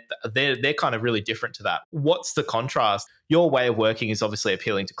 maybe they're kind of really different to that. What's the contrast? Your way of working is obviously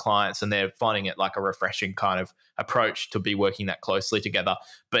appealing to clients and they're finding it like a refreshing kind of approach to be working that closely together.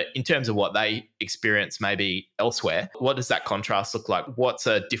 But in terms of what they experience maybe elsewhere, what does that contrast look like? What's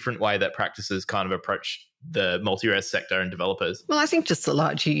a different way that practices kind of approach the multi-res sector and developers? Well, I think just the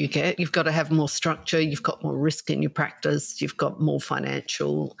larger you get, you've got to have more structure, you've got more risk in your practice, you've got more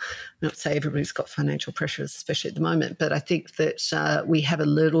financial, not say everybody's got financial pressures, especially at the moment, but I think that we have a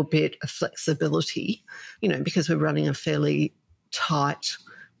little bit of flexibility, because we're running a fairly tight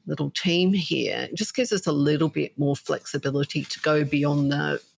little team here. It just gives us a little bit more flexibility to go beyond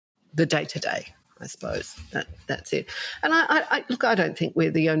the day-to-day. I suppose that's it. And I look, I don't think we're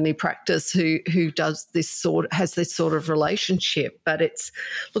the only practice who does has this sort of relationship, but it's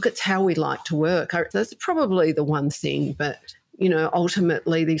how we like to work. That's probably the one thing, but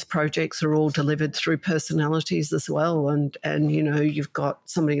ultimately these projects are all delivered through personalities as well. And you've got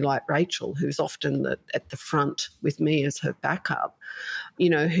somebody like Rachel, who's often at the front with me as her backup,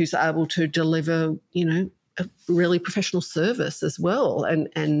 who's able to deliver, a really professional service as well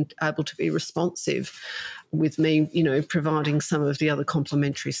and able to be responsive with me, providing some of the other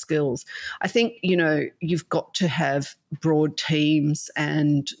complementary skills. I think, you've got to have broad teams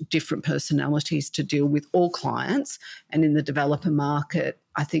and different personalities to deal with all clients. And in the developer market,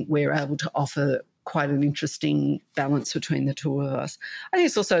 I think we're able to offer quite an interesting balance between the two of us. I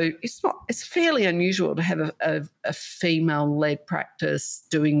think it's fairly unusual to have a female-led practice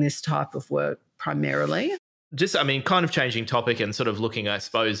doing this type of work primarily. Kind of changing topic and sort of looking, I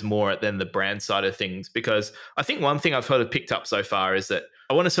suppose, more at then the brand side of things, because I think one thing I've sort of picked up so far is that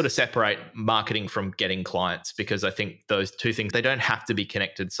I want to sort of separate marketing from getting clients, because I think those two things, they don't have to be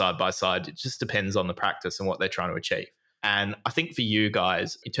connected side by side. It just depends on the practice and what they're trying to achieve. And I think for you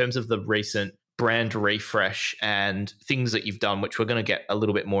guys, in terms of the recent brand refresh and things that you've done, which we're going to get a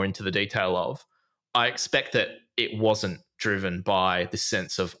little bit more into the detail of, I expect that it wasn't driven by this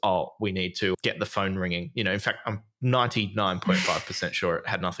sense of, we need to get the phone ringing. In fact, I'm 99.5% sure it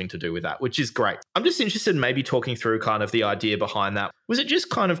had nothing to do with that, which is great. I'm just interested in maybe talking through kind of the idea behind that. Was it just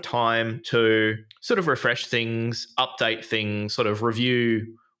kind of time to sort of refresh things, update things, sort of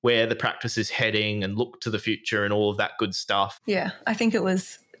review where the practice is heading and look to the future and all of that good stuff? Yeah, I think it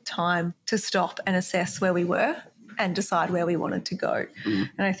was time to stop and assess where we were and decide where we wanted to go.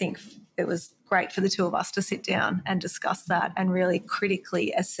 And I think it was great for the two of us to sit down and discuss that and really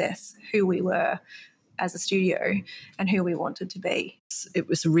critically assess who we were as a studio and who we wanted to be. It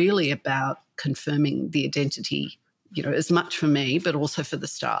was really about confirming the identity, as much for me, but also for the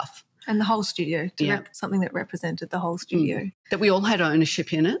staff. And the whole studio, something that represented the whole studio. That we all had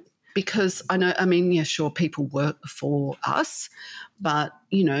ownership in it. Because sure, people work for us, but,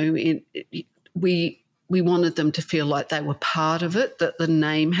 we wanted them to feel like they were part of it, that the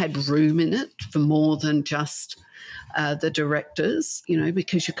name had room in it for more than just the directors,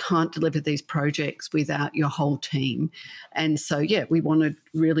 because you can't deliver these projects without your whole team. And so, we wanted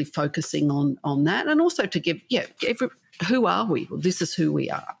really focusing on that, and also to give, who are we? Well, this is who we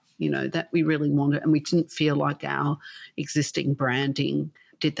are, that we really wanted, and we didn't feel like our existing branding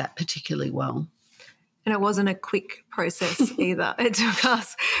did that particularly well. And it wasn't a quick process either. It took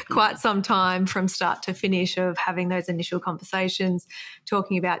us quite some time from start to finish of having those initial conversations,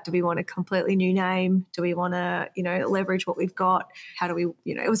 talking about, do we want a completely new name? Do we want to, leverage what we've got? How do we,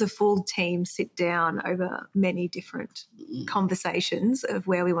 it was a full team sit down over many different conversations of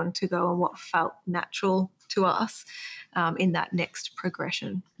where we wanted to go and what felt natural to us in that next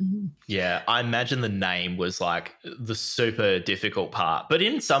progression. Yeah, I imagine the name was like the super difficult part. But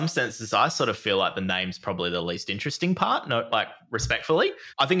in some senses, I sort of feel like the name's probably the least interesting part, like respectfully.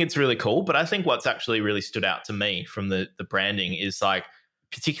 I think it's really cool. But I think what's actually really stood out to me from the branding is like,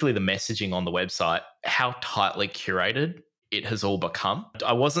 particularly the messaging on the website, how tightly curated it has all become.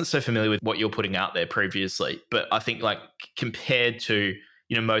 I wasn't so familiar with what you're putting out there previously, but I think like compared to,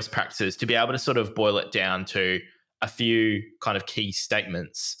 most practices, to be able to sort of boil it down to a few kind of key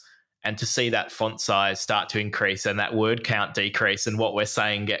statements and to see that font size start to increase and that word count decrease and what we're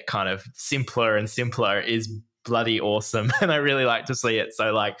saying get kind of simpler and simpler is bloody awesome. And I really like to see it.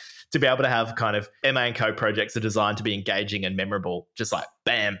 So like to be able to have kind of MA+Co projects are designed to be engaging and memorable, just like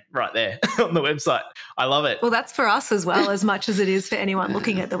bam, right there on the website. I love it. Well, that's for us as well, as much as it is for anyone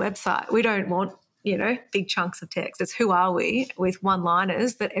looking at the website. We don't want big chunks of text. It's who are we with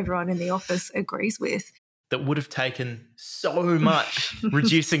one-liners that everyone in the office agrees with. That would have taken so much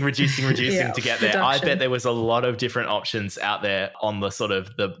reducing to get there. Reduction. I bet there was a lot of different options out there on the sort of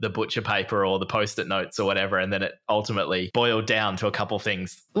the butcher paper or the Post-it notes or whatever, and then it ultimately boiled down to a couple of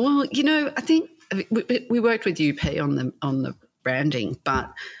things. Well, I think we worked with UP on the branding,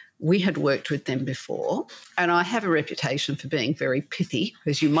 but we had worked with them before, and I have a reputation for being very pithy,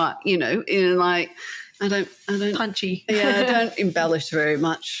 as you might, like I don't punchy. Yeah, I don't embellish very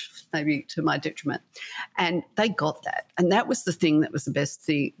much, maybe to my detriment. And they got that. And that was the thing that was the best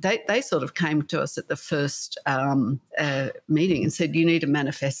thing. They sort of came to us at the first meeting and said, you need a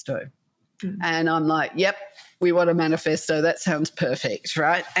manifesto. And I'm like, yep, we want a manifesto. That sounds perfect,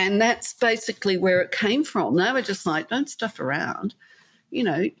 right? And that's basically where it came from. They were just like, don't stuff around. You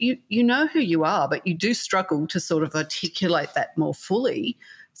know who you are, but you do struggle to sort of articulate that more fully.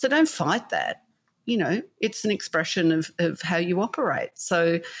 So don't fight that. It's an expression of how you operate.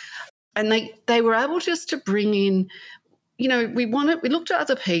 So, and they were able just to bring in, we looked at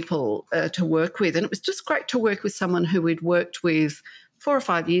other people to work with, and it was just great to work with someone who we'd worked with 4 or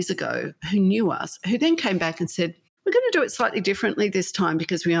 5 years ago who knew us, who then came back and said, we're going to do it slightly differently this time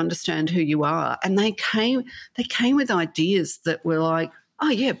because we understand who you are. And they came with ideas that were like, oh,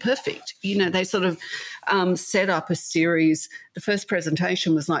 yeah, perfect. They sort of set up a series. The first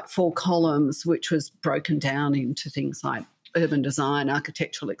presentation was like 4 columns, which was broken down into things like urban design,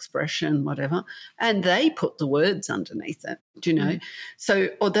 architectural expression, whatever. And they put the words underneath it, So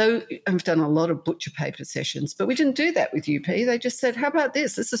although I've done a lot of butcher paper sessions, but we didn't do that with UP. They just said, how about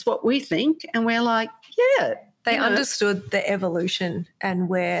this? This is what we think. And we're like, yeah. They understood the evolution and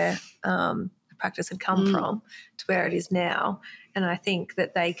where the practice had come from to where it is now. And I think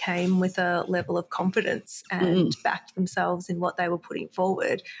that they came with a level of confidence and backed themselves in what they were putting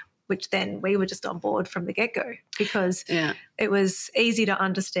forward, which then we were just on board from the get-go because it was easy to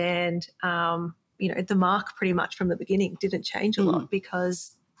understand. The mark pretty much from the beginning didn't change a lot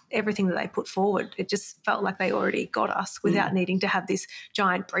because everything that they put forward, it just felt like they already got us without needing to have this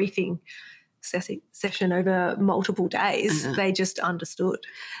giant briefing session over multiple days. They just understood.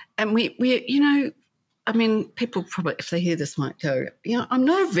 And we people probably, if they hear this, might go, I'm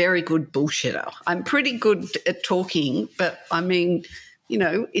not a very good bullshitter. I'm pretty good at talking, but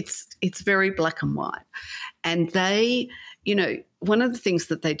it's very black and white. And they, one of the things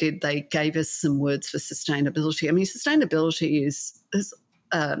that they did, they gave us some words for sustainability. Sustainability is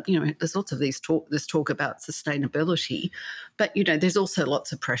there's lots of this talk about sustainability, but, there's also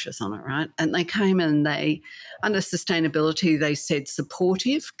lots of pressures on it, right? And they came and under sustainability, they said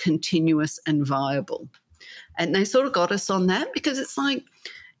supportive, continuous and viable. And they sort of got us on that because it's like,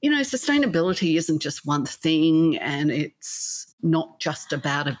 sustainability isn't just one thing and it's not just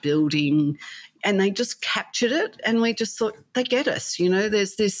about a building. And they just captured it and we just thought, they get us,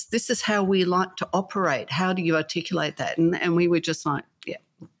 there's this is how we like to operate. How do you articulate that? And we were just like, yeah,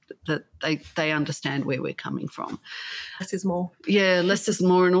 that they understand where we're coming from. Less is more. Yeah, less is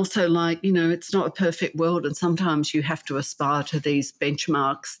more. And also it's not a perfect world and sometimes you have to aspire to these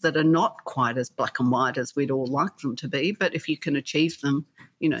benchmarks that are not quite as black and white as we'd all like them to be. But if you can achieve them,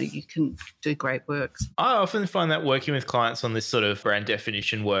 you can do great works. I often find that working with clients on this sort of brand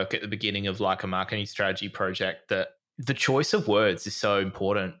definition work at the beginning of like a marketing strategy project, that the choice of words is so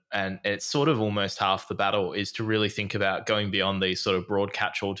important, and it's sort of almost half the battle is to really think about going beyond these sort of broad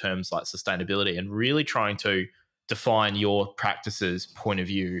catch-all terms like sustainability and really trying to define your practice's point of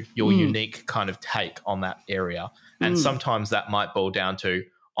view, your unique kind of take on that area. And sometimes that might boil down to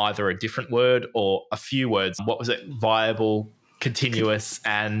either a different word or a few words. What was it? Viable, continuous,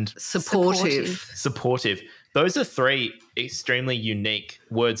 and supportive. Those are three extremely unique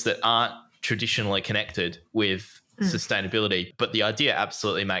words that aren't traditionally connected with sustainability, but the idea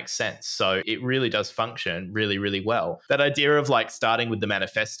absolutely makes sense. So it really does function really, really well. That idea of like starting with the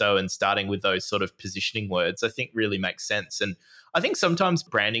manifesto and starting with those sort of positioning words, I think really makes sense. And I think sometimes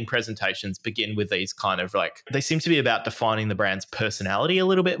branding presentations begin with these kind of like, they seem to be about defining the brand's personality a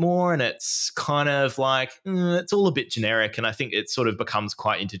little bit more. And it's kind of like, it's all a bit generic. And I think it sort of becomes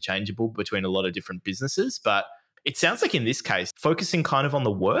quite interchangeable between a lot of different businesses. But it sounds like in this case, focusing kind of on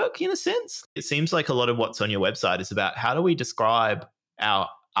the work in a sense. It seems like a lot of what's on your website is about how do we describe our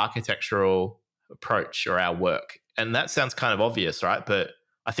architectural approach or our work? And that sounds kind of obvious, right? But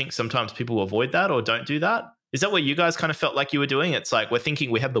I think sometimes people avoid that or don't do that. Is that what you guys kind of felt like you were doing? It's like we're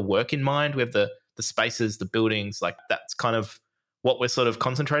thinking we have the work in mind, we have the spaces, the buildings, like that's kind of what we're sort of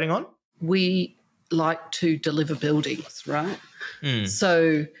concentrating on? We like to deliver buildings, right?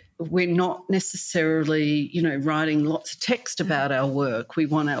 So we're not necessarily, writing lots of text about our work. We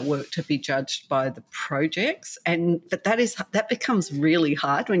want our work to be judged by the projects. But that becomes really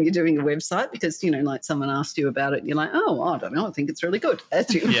hard when you're doing a website because, like someone asked you about it and you're like, oh, I don't know, I think it's really good.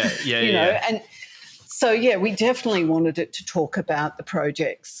 Yeah. And so, we definitely wanted it to talk about the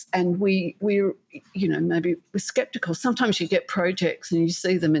projects and we're maybe we're sceptical. Sometimes you get projects and you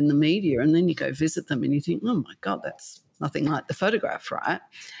see them in the media and then you go visit them and you think, oh, my God, that's nothing like the photograph, right?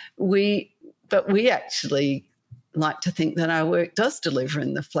 But we actually like to think that our work does deliver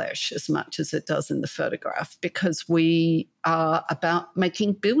in the flesh as much as it does in the photograph because we are about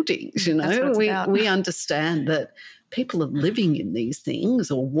making buildings, That's what it's about. We understand that people are living in these things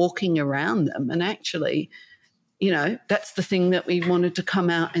or walking around them and actually, that's the thing that we wanted to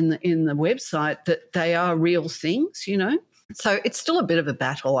come out in the website, that they are real things, So it's still a bit of a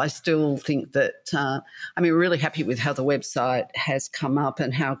battle. I still think that, we're really happy with how the website has come up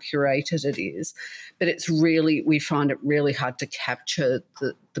and how curated it is, but we find it really hard to capture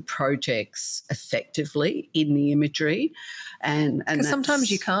the projects effectively in the imagery. And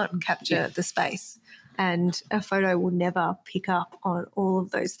sometimes you can't capture the space. And a photo will never pick up on all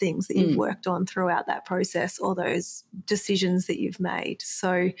of those things that you've worked on throughout that process or those decisions that you've made.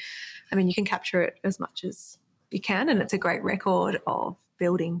 So, you can capture it as much as you can, and it's a great record of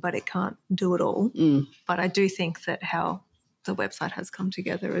building, but it can't do it all. But I do think that how the website has come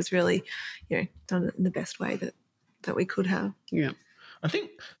together is really, done it in the best way that we could have. Yeah. I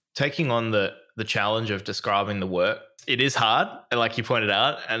think taking on the challenge of describing the work, it is hard, like you pointed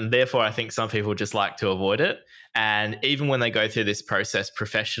out, and therefore I think some people just like to avoid it. And even when they go through this process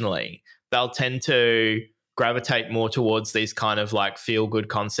professionally, they'll tend to gravitate more towards these kind of like feel-good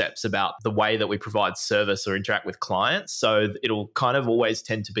concepts about the way that we provide service or interact with clients. So it'll kind of always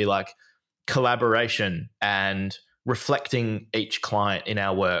tend to be like collaboration and reflecting each client in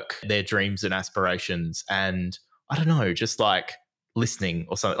our work, their dreams and aspirations, and I don't know, just like listening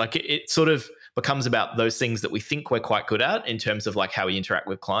or something. Like it sort of becomes about those things that we think we're quite good at in terms of like how we interact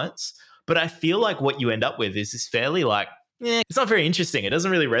with clients. But I feel like what you end up with is this fairly like, it's not very interesting. It doesn't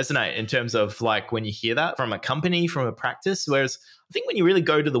really resonate in terms of like when you hear that from a company, from a practice. Whereas I think when you really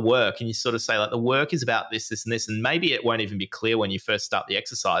go to the work and you sort of say like the work is about this, this and this, and maybe it won't even be clear when you first start the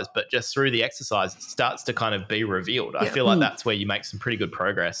exercise, but just through the exercise, it starts to kind of be revealed. I feel like that's where you make some pretty good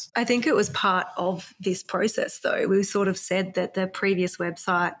progress. I think it was part of this process though. We sort of said that the previous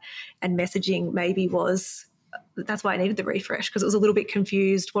website and messaging maybe that's why I needed the refresh, because it was a little bit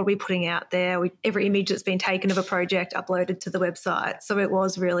confused. What are we putting out there? Every image that's been taken of a project uploaded to the website. So it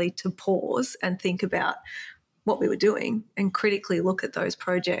was really to pause and think about what we were doing and critically look at those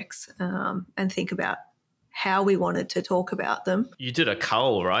projects and think about how we wanted to talk about them. You did a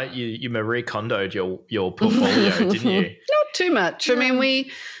cull, right? You Marie Kondo'd your portfolio, didn't you? Not too much. I mean,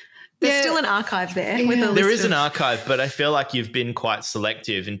 there's still an archive there. Yeah. There is an archive, but I feel like you've been quite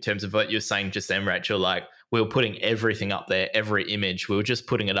selective in terms of what you're saying just then, Rachel. Like we were putting everything up there, every image. We were just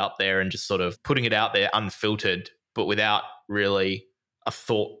putting it up there and just sort of putting it out there unfiltered, but without really a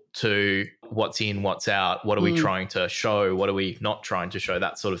thought to what's in, what's out, what are we trying to show, what are we not trying to show,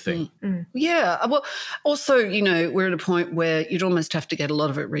 that sort of thing. Yeah. Well, also, we're at a point where you'd almost have to get a lot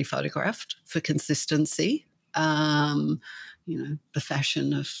of it rephotographed for consistency. The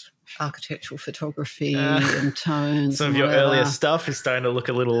fashion of architectural photography and tones. Some of your earlier stuff is starting to look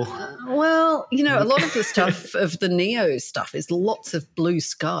a little... Well, a lot of the stuff of the Neo stuff is lots of blue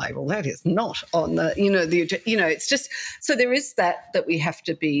sky. Well, that is not on the, it's just, so there is that we have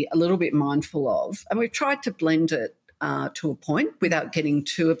to be a little bit mindful of. And we've tried to blend it to a point without getting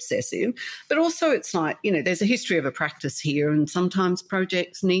too obsessive. But also it's like, there's a history of a practice here, and sometimes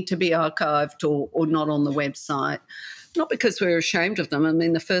projects need to be archived or not on the website, not because we're ashamed of them. I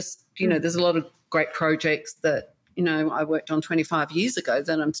mean, the first, there's a lot of great projects that, I worked on 25 years ago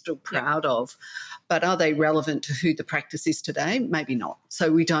that I'm still proud of. But are they relevant to who the practice is today? Maybe not.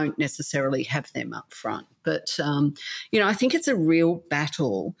 So we don't necessarily have them up front. But, I think it's a real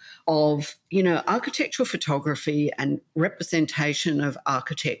battle of, architectural photography and representation of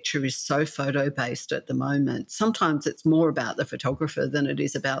architecture is so photo-based at the moment. Sometimes it's more about the photographer than it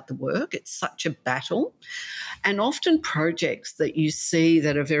is about the work. It's such a battle. And often projects that you see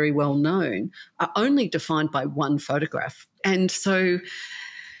that are very well known are only defined by one photograph. And so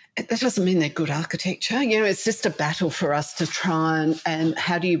that doesn't mean they're good architecture. It's just a battle for us to try and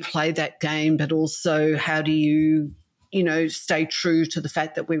how do you play that game, but also how do you, stay true to the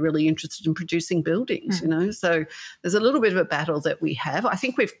fact that we're really interested in producing buildings, So there's a little bit of a battle that we have. I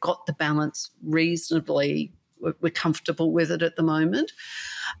think we've got the balance reasonably. We're comfortable with it at the moment.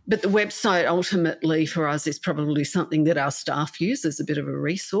 But the website ultimately for us is probably something that our staff use as a bit of a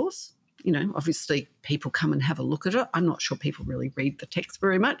resource. Obviously people come and have a look at it. I'm not sure people really read the text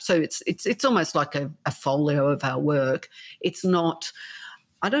very much. So it's almost like a folio of our work. It's not,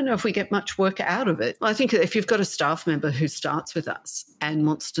 I don't know if we get much work out of it. I think if you've got a staff member who starts with us and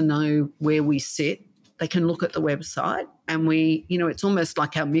wants to know where we sit, they can look at the website and it's almost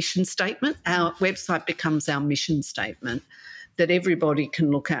like our mission statement. Our website becomes our mission statement that everybody can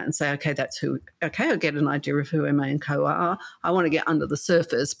look at and say, okay, I get an idea of who MA+Co are. I want to get under the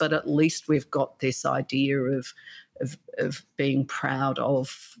surface, but at least we've got this idea of being proud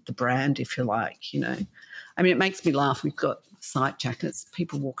of the brand, if you like, I mean, it makes me laugh. We've got site jackets.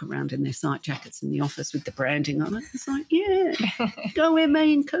 People walk around in their site jackets in the office with the branding on it. It's like, yeah, go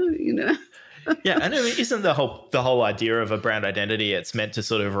MA+Co, Yeah, and I mean, isn't the whole idea of a brand identity, it's meant to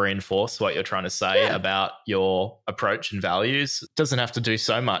sort of reinforce what you're trying to say about your approach and values. It doesn't have to do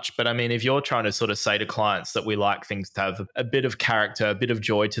so much, but I mean, if you're trying to sort of say to clients that we like things to have a bit of character, a bit of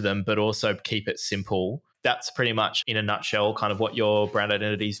joy to them, but also keep it simple, that's pretty much in a nutshell kind of what your brand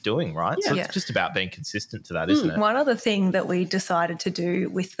identity is doing, right? Yeah. So it's just about being consistent to that, isn't it? One other thing that we decided to do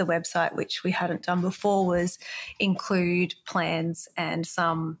with the website, which we hadn't done before, was include plans and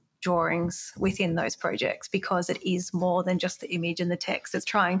some drawings within those projects, because it is more than just the image and the text. It's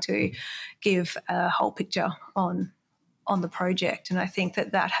trying to give a whole picture on the project, and I think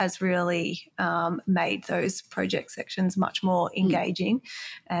that has really made those project sections much more engaging,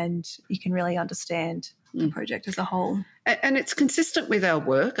 and you can really understand the project as a whole. And it's consistent with our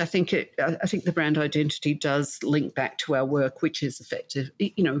work. I think the brand identity does link back to our work, which is effective,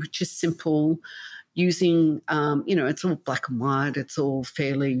 which is simple. Using, it's all black and white. It's all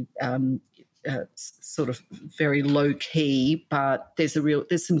fairly sort of very low key, but there's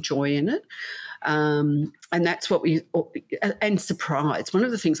some joy in it. And that's what and surprise. One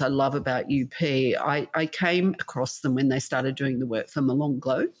of the things I love about UP, I came across them when they started doing the work for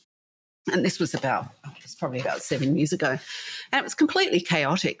Glow. And this was probably about 7 years ago. And it was completely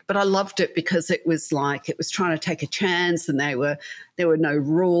chaotic, but I loved it because it was trying to take a chance, and there were no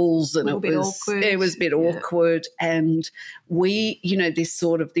rules, and it was a bit awkward. And we, this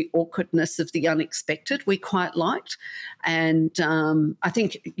sort of the awkwardness of the unexpected we quite liked. And I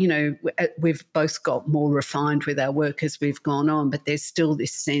think, we've both got more refined with our work as we've gone on, but there's still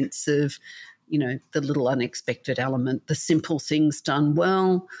this sense of, the little unexpected element, the simple things done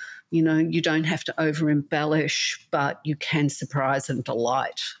well. You don't have to over-embellish, but you can surprise and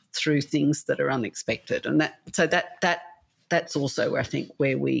delight through things that are unexpected. And that's also, I think,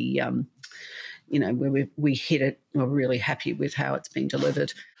 where we, where we hit it. We're really happy with how it's been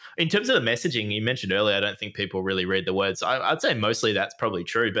delivered. In terms of the messaging you mentioned earlier, I don't think people really read the words. I'd say mostly that's probably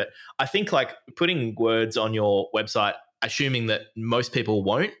true, but I think like putting words on your website, assuming that most people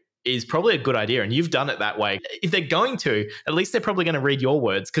won't, is probably a good idea, and you've done it that way. If they're going to, at least they're probably going to read your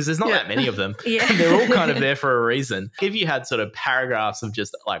words, because there's not that many of them. And they're all kind of there for a reason. If you had sort of paragraphs of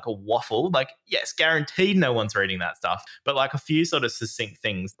just like a waffle, like, yes, guaranteed no one's reading that stuff, but like a few sort of succinct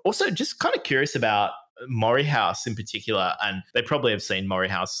things. Also, just kind of curious about Maury House in particular, and they probably have seen Maury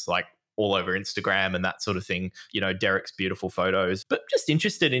House like all over Instagram and that sort of thing, Derek's beautiful photos. But just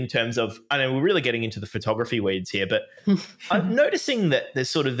interested in terms of, I know we're really getting into the photography weeds here, but I'm noticing that there's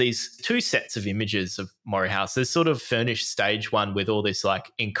sort of these two sets of images of Maury House. There's sort of furnished stage one with all this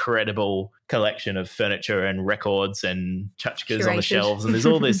like incredible collection of furniture and records and tchotchkes on the shelves, and there's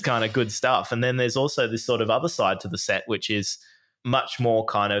all this kind of good stuff. And then there's also this sort of other side to the set, which is much more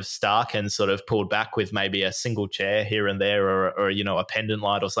kind of stark and sort of pulled back with maybe a single chair here and there or a pendant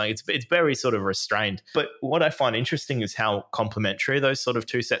light or something. It's very sort of restrained. But what I find interesting is how complementary those sort of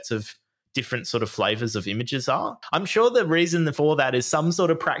two sets of different sort of flavors of images are. I'm sure the reason for that is some sort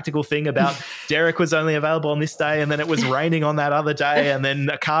of practical thing about Derek was only available on this day and then it was raining on that other day and then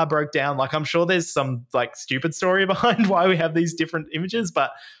a car broke down. Like, I'm sure there's some like stupid story behind why we have these different images,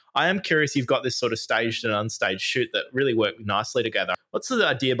 but I am curious, you've got this sort of staged and unstaged shoot that really work nicely together. What's the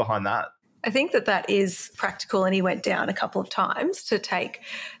idea behind that? I think that is practical, and he went down a couple of times to take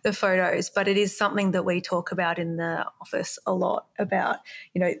the photos, but it is something that we talk about in the office a lot about,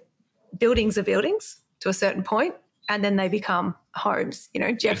 buildings are buildings to a certain point, and then they become homes.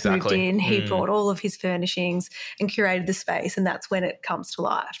 Jeff moved in, he brought all of his furnishings and curated the space, and that's when it comes to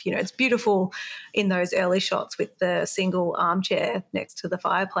life. It's beautiful in those early shots with the single armchair next to the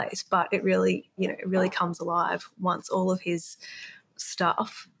fireplace, but it really comes alive once all of his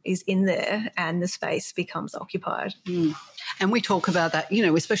stuff is in there and the space becomes occupied. And we talk about that,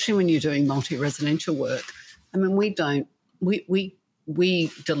 especially when you're doing multi-residential work. I mean,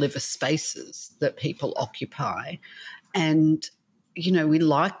 we deliver spaces that people occupy, and we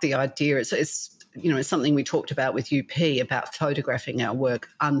like the idea. It's something we talked about with UP about photographing our work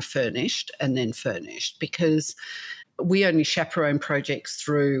unfurnished and then furnished, because we only chaperone projects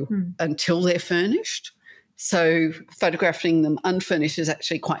through until they're furnished. So photographing them unfurnished is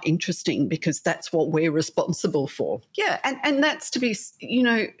actually quite interesting because that's what we're responsible for. Yeah, and that's to be,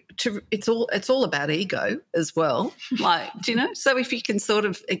 it's all about ego as well. Like, so if you can sort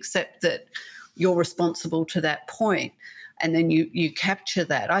of accept that you're responsible to that point and then you capture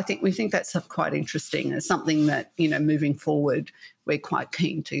that, we think that's quite interesting. It's something that, moving forward, we're quite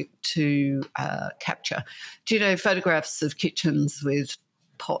keen to capture. Do you know photographs of kitchens with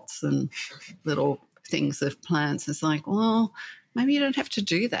pots and little things of plants? It's like, well, maybe you don't have to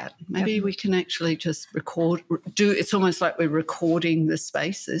do that. Maybe we can actually just it's almost like we're recording the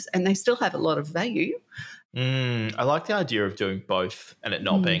spaces and they still have a lot of value. I like the idea of doing both and it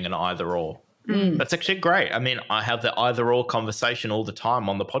not being an either or. That's actually great. I mean, I have the either or conversation all the time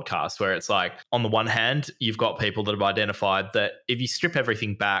on the podcast where it's like, on the one hand, you've got people that have identified that if you strip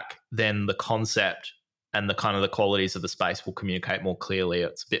everything back, then the concept and the kind of the qualities of the space will communicate more clearly.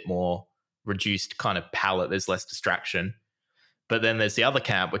 It's a bit more reduced kind of palette. There's less distraction. But then there's the other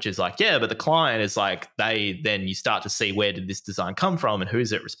camp, which is like, yeah, but the client is like, then you start to see where did this design come from and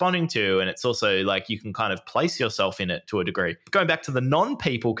who's it responding to? And it's also like you can kind of place yourself in it to a degree. Going back to the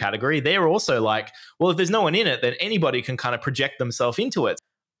non-people category, they're also like, well, if there's no one in it, then anybody can kind of project themselves into it.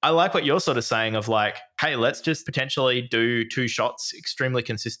 I like what you're sort of saying of like, hey, let's just potentially do two shots extremely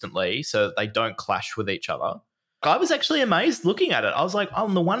consistently so that they don't clash with each other. I was actually amazed looking at it. I was like,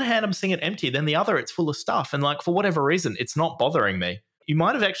 on the one hand, I'm seeing it empty. Then the other, it's full of stuff. And like, for whatever reason, it's not bothering me. You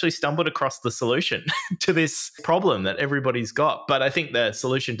might have actually stumbled across the solution to this problem that everybody's got. But I think the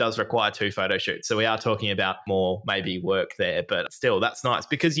solution does require two photo shoots. So we are talking about more maybe work there. But still, that's nice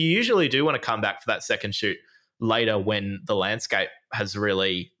because you usually do want to come back for that second shoot later when the landscape has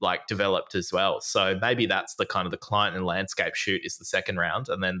really like developed as well. So maybe that's the kind of the client and landscape shoot is the second round,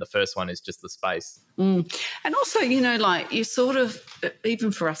 and then the first one is just the space. And also, like you sort of,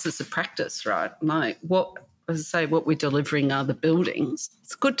 even for us as a practice, right? Like what we're delivering are the buildings.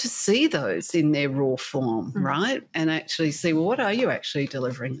 It's good to see those in their raw form, right? And actually see, well, what are you actually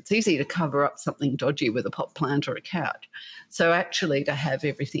delivering? It's easy to cover up something dodgy with a pot plant or a couch. So actually to have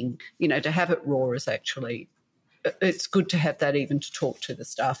everything, to have it raw is actually, it's good to have that even to talk to the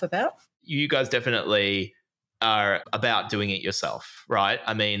staff about. You guys definitely are about doing it yourself, right?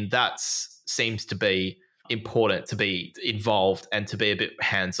 I mean, that seems to be important, to be involved and to be a bit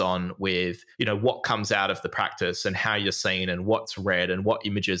hands-on with, what comes out of the practice and how you're seen and what's read and what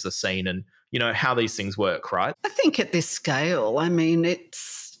images are seen and, how these things work, right? I think at this scale, I mean,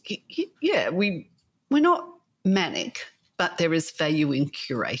 it's, we're not manic, but there is value in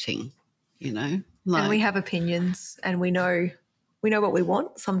curating, and we have opinions and we know what we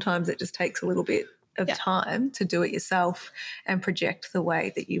want. Sometimes it just takes a little bit of time to do it yourself and project the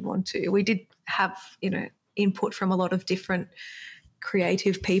way that you want to. We did have, input from a lot of different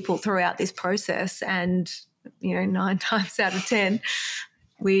creative people throughout this process, and, 9 times out of 10,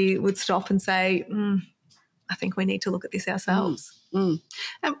 we would stop and say, I think we need to look at this ourselves. And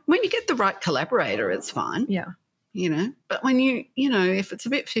when you get the right collaborator, it's fine. Yeah. But when if it's a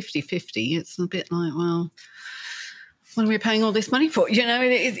bit 50-50, it's a bit like, well, what are we paying all this money for?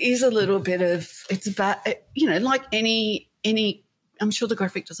 It is a little bit of, it's about, like any, I'm sure the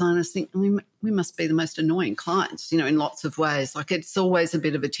graphic designers think we must be the most annoying clients, in lots of ways. Like it's always a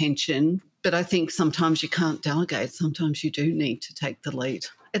bit of a tension, but I think sometimes you can't delegate. Sometimes you do need to take the lead,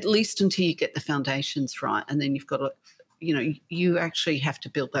 at least until you get the foundations right. And then you've got to, you actually have to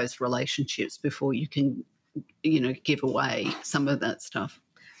build those relationships before you can, give away some of that stuff.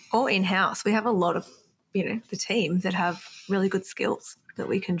 Or in-house. We have a lot of, the team that have really good skills that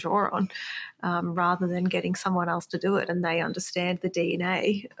we can draw on, rather than getting someone else to do it, and they understand the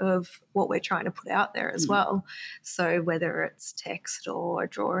DNA of what we're trying to put out there as well. So whether it's text or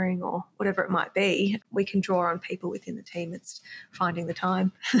drawing or whatever it might be, we can draw on people within the team. It's finding the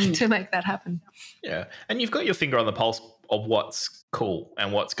time to make that happen. Yeah. And you've got your finger on the pulse of what's cool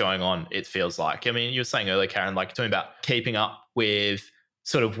and what's going on, it feels like. I mean, you were saying earlier, Karen, like talking about keeping up with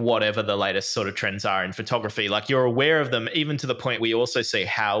sort of whatever the latest sort of trends are in photography. Like you're aware of them, even to the point we also see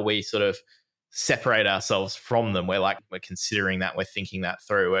how we sort of separate ourselves from them. We're considering that, we're thinking that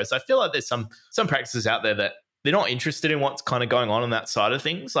through. Whereas I feel like there's some practices out there that they're not interested in what's kind of going on that side of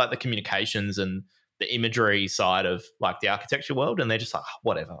things, like the communications and the imagery side of like the architecture world. And they're just like,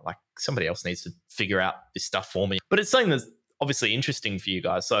 whatever, like somebody else needs to figure out this stuff for me. But it's something that's obviously interesting for you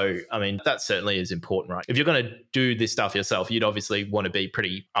guys. So, I mean, that certainly is important, right? If you're going to do this stuff yourself, you'd obviously want to be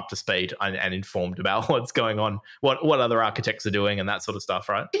pretty up to speed and informed about what's going on, what other architects are doing and that sort of stuff,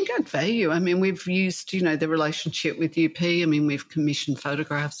 right? I think add value. I mean, we've used, the relationship with UP. I mean, we've commissioned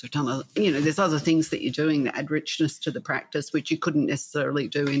photographs. We've done, there's other things that you're doing that add richness to the practice, which you couldn't necessarily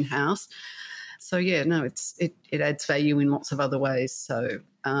do in-house. So, yeah, no, it adds value in lots of other ways. So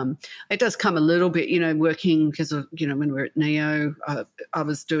it does come a little bit, working because, when we were at NEO, I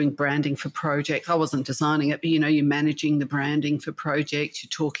was doing branding for projects. I wasn't designing it, but, you're managing the branding for projects.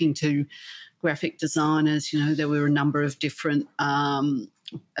 You're talking to graphic designers. There were a number of different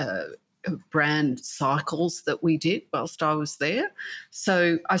brand cycles that we did whilst I was there.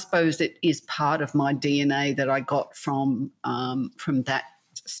 So I suppose it is part of my DNA that I got from that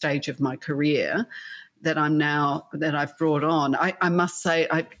stage of my career that I've brought on. I must say,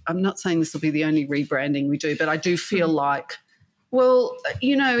 I'm not saying this will be the only rebranding we do, but I do feel like, well,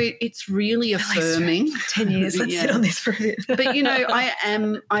 it's really affirming. 10 years, let's sit on this for a bit. But,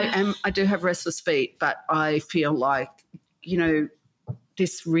 I do have restless feet, but I feel like,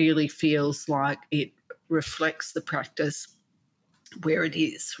 this really feels like it reflects the practice where it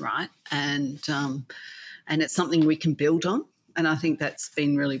is, right? And it's something we can build on. And I think that's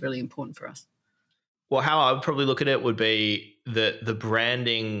been really, really important for us. Well, how I would probably look at it would be the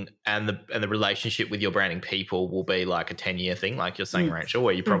branding and the relationship with your branding people will be like a 10-year thing, like you're saying, Rachel,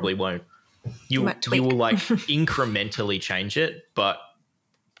 where you probably won't. You will like incrementally change it, but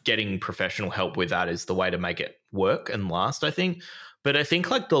getting professional help with that is the way to make it work and last, I think. But I think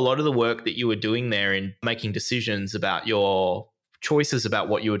like a lot of the work that you were doing there in making decisions about your choices about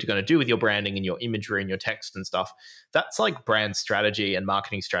what you were going to do with your branding and your imagery and your text and stuff, that's like brand strategy and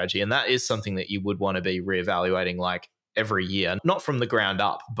marketing strategy. And that is something that you would want to be reevaluating like every year, not from the ground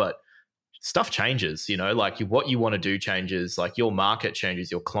up, but stuff changes, like what you want to do changes, like your market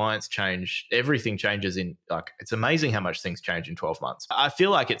changes, your clients change, everything changes in like, it's amazing how much things change in 12 months. I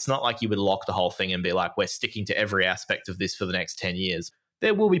feel like it's not like you would lock the whole thing and be like, we're sticking to every aspect of this for the next 10 years.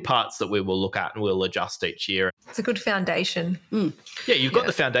 There will be parts that we will look at and we'll adjust each year. It's a good foundation. Yeah, you've got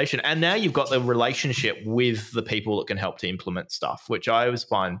the foundation and now you've got the relationship with the people that can help to implement stuff, which I always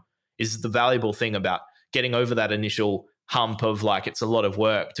find is the valuable thing about getting over that initial hump of like, it's a lot of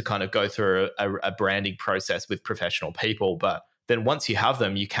work to kind of go through a branding process with professional people. But then once you have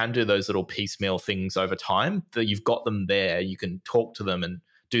them, you can do those little piecemeal things over time that you've got them there. You can talk to them and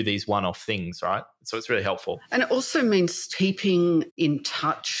do these one-off things, right? So it's really helpful. And it also means keeping in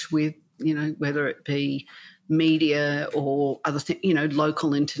touch with, whether it be media or other things,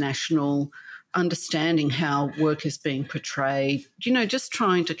 local, international, understanding how work is being portrayed, just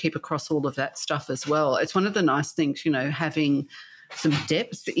trying to keep across all of that stuff as well. It's one of the nice things, having some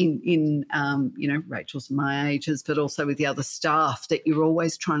depth in Rachel's my ages, but also with the other staff that you're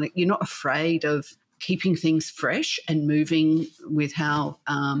always you're not afraid of keeping things fresh and moving with how,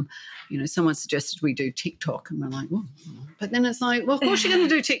 someone suggested we do TikTok and we're like, well, but then it's like, well, of course you're going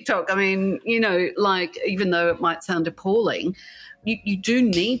to do TikTok. I mean, even though it might sound appalling, you do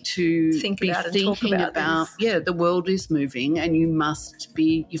need to think about the world is moving and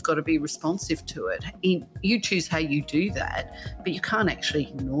you've got to be responsive to it. You choose how you do that, but you can't actually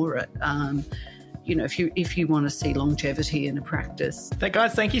ignore it. if you want to see longevity in a practice.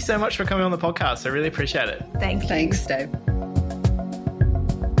 Guys, thank you so much for coming on the podcast. I really appreciate it. Thank you. Thanks, Dave.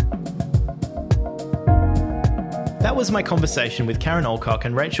 That was my conversation with Karen Alcock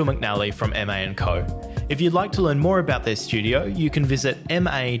and Rachel McNally from MA+Co. If you'd like to learn more about their studio, you can visit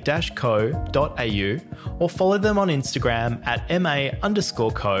ma-co.au or follow them on Instagram at ma_co.au.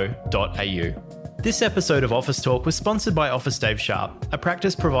 This episode of Office Talk was sponsored by Office Dave Sharp, a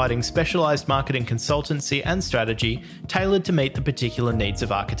practice providing specialised marketing consultancy and strategy tailored to meet the particular needs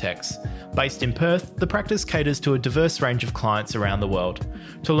of architects. Based in Perth, the practice caters to a diverse range of clients around the world.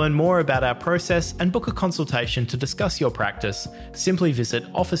 To learn more about our process and book a consultation to discuss your practice, simply visit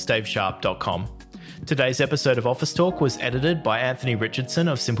officedavesharp.com. Today's episode of Office Talk was edited by Anthony Richardson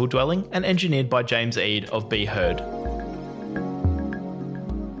of Simple Dwelling and engineered by James Eade of Be Heard.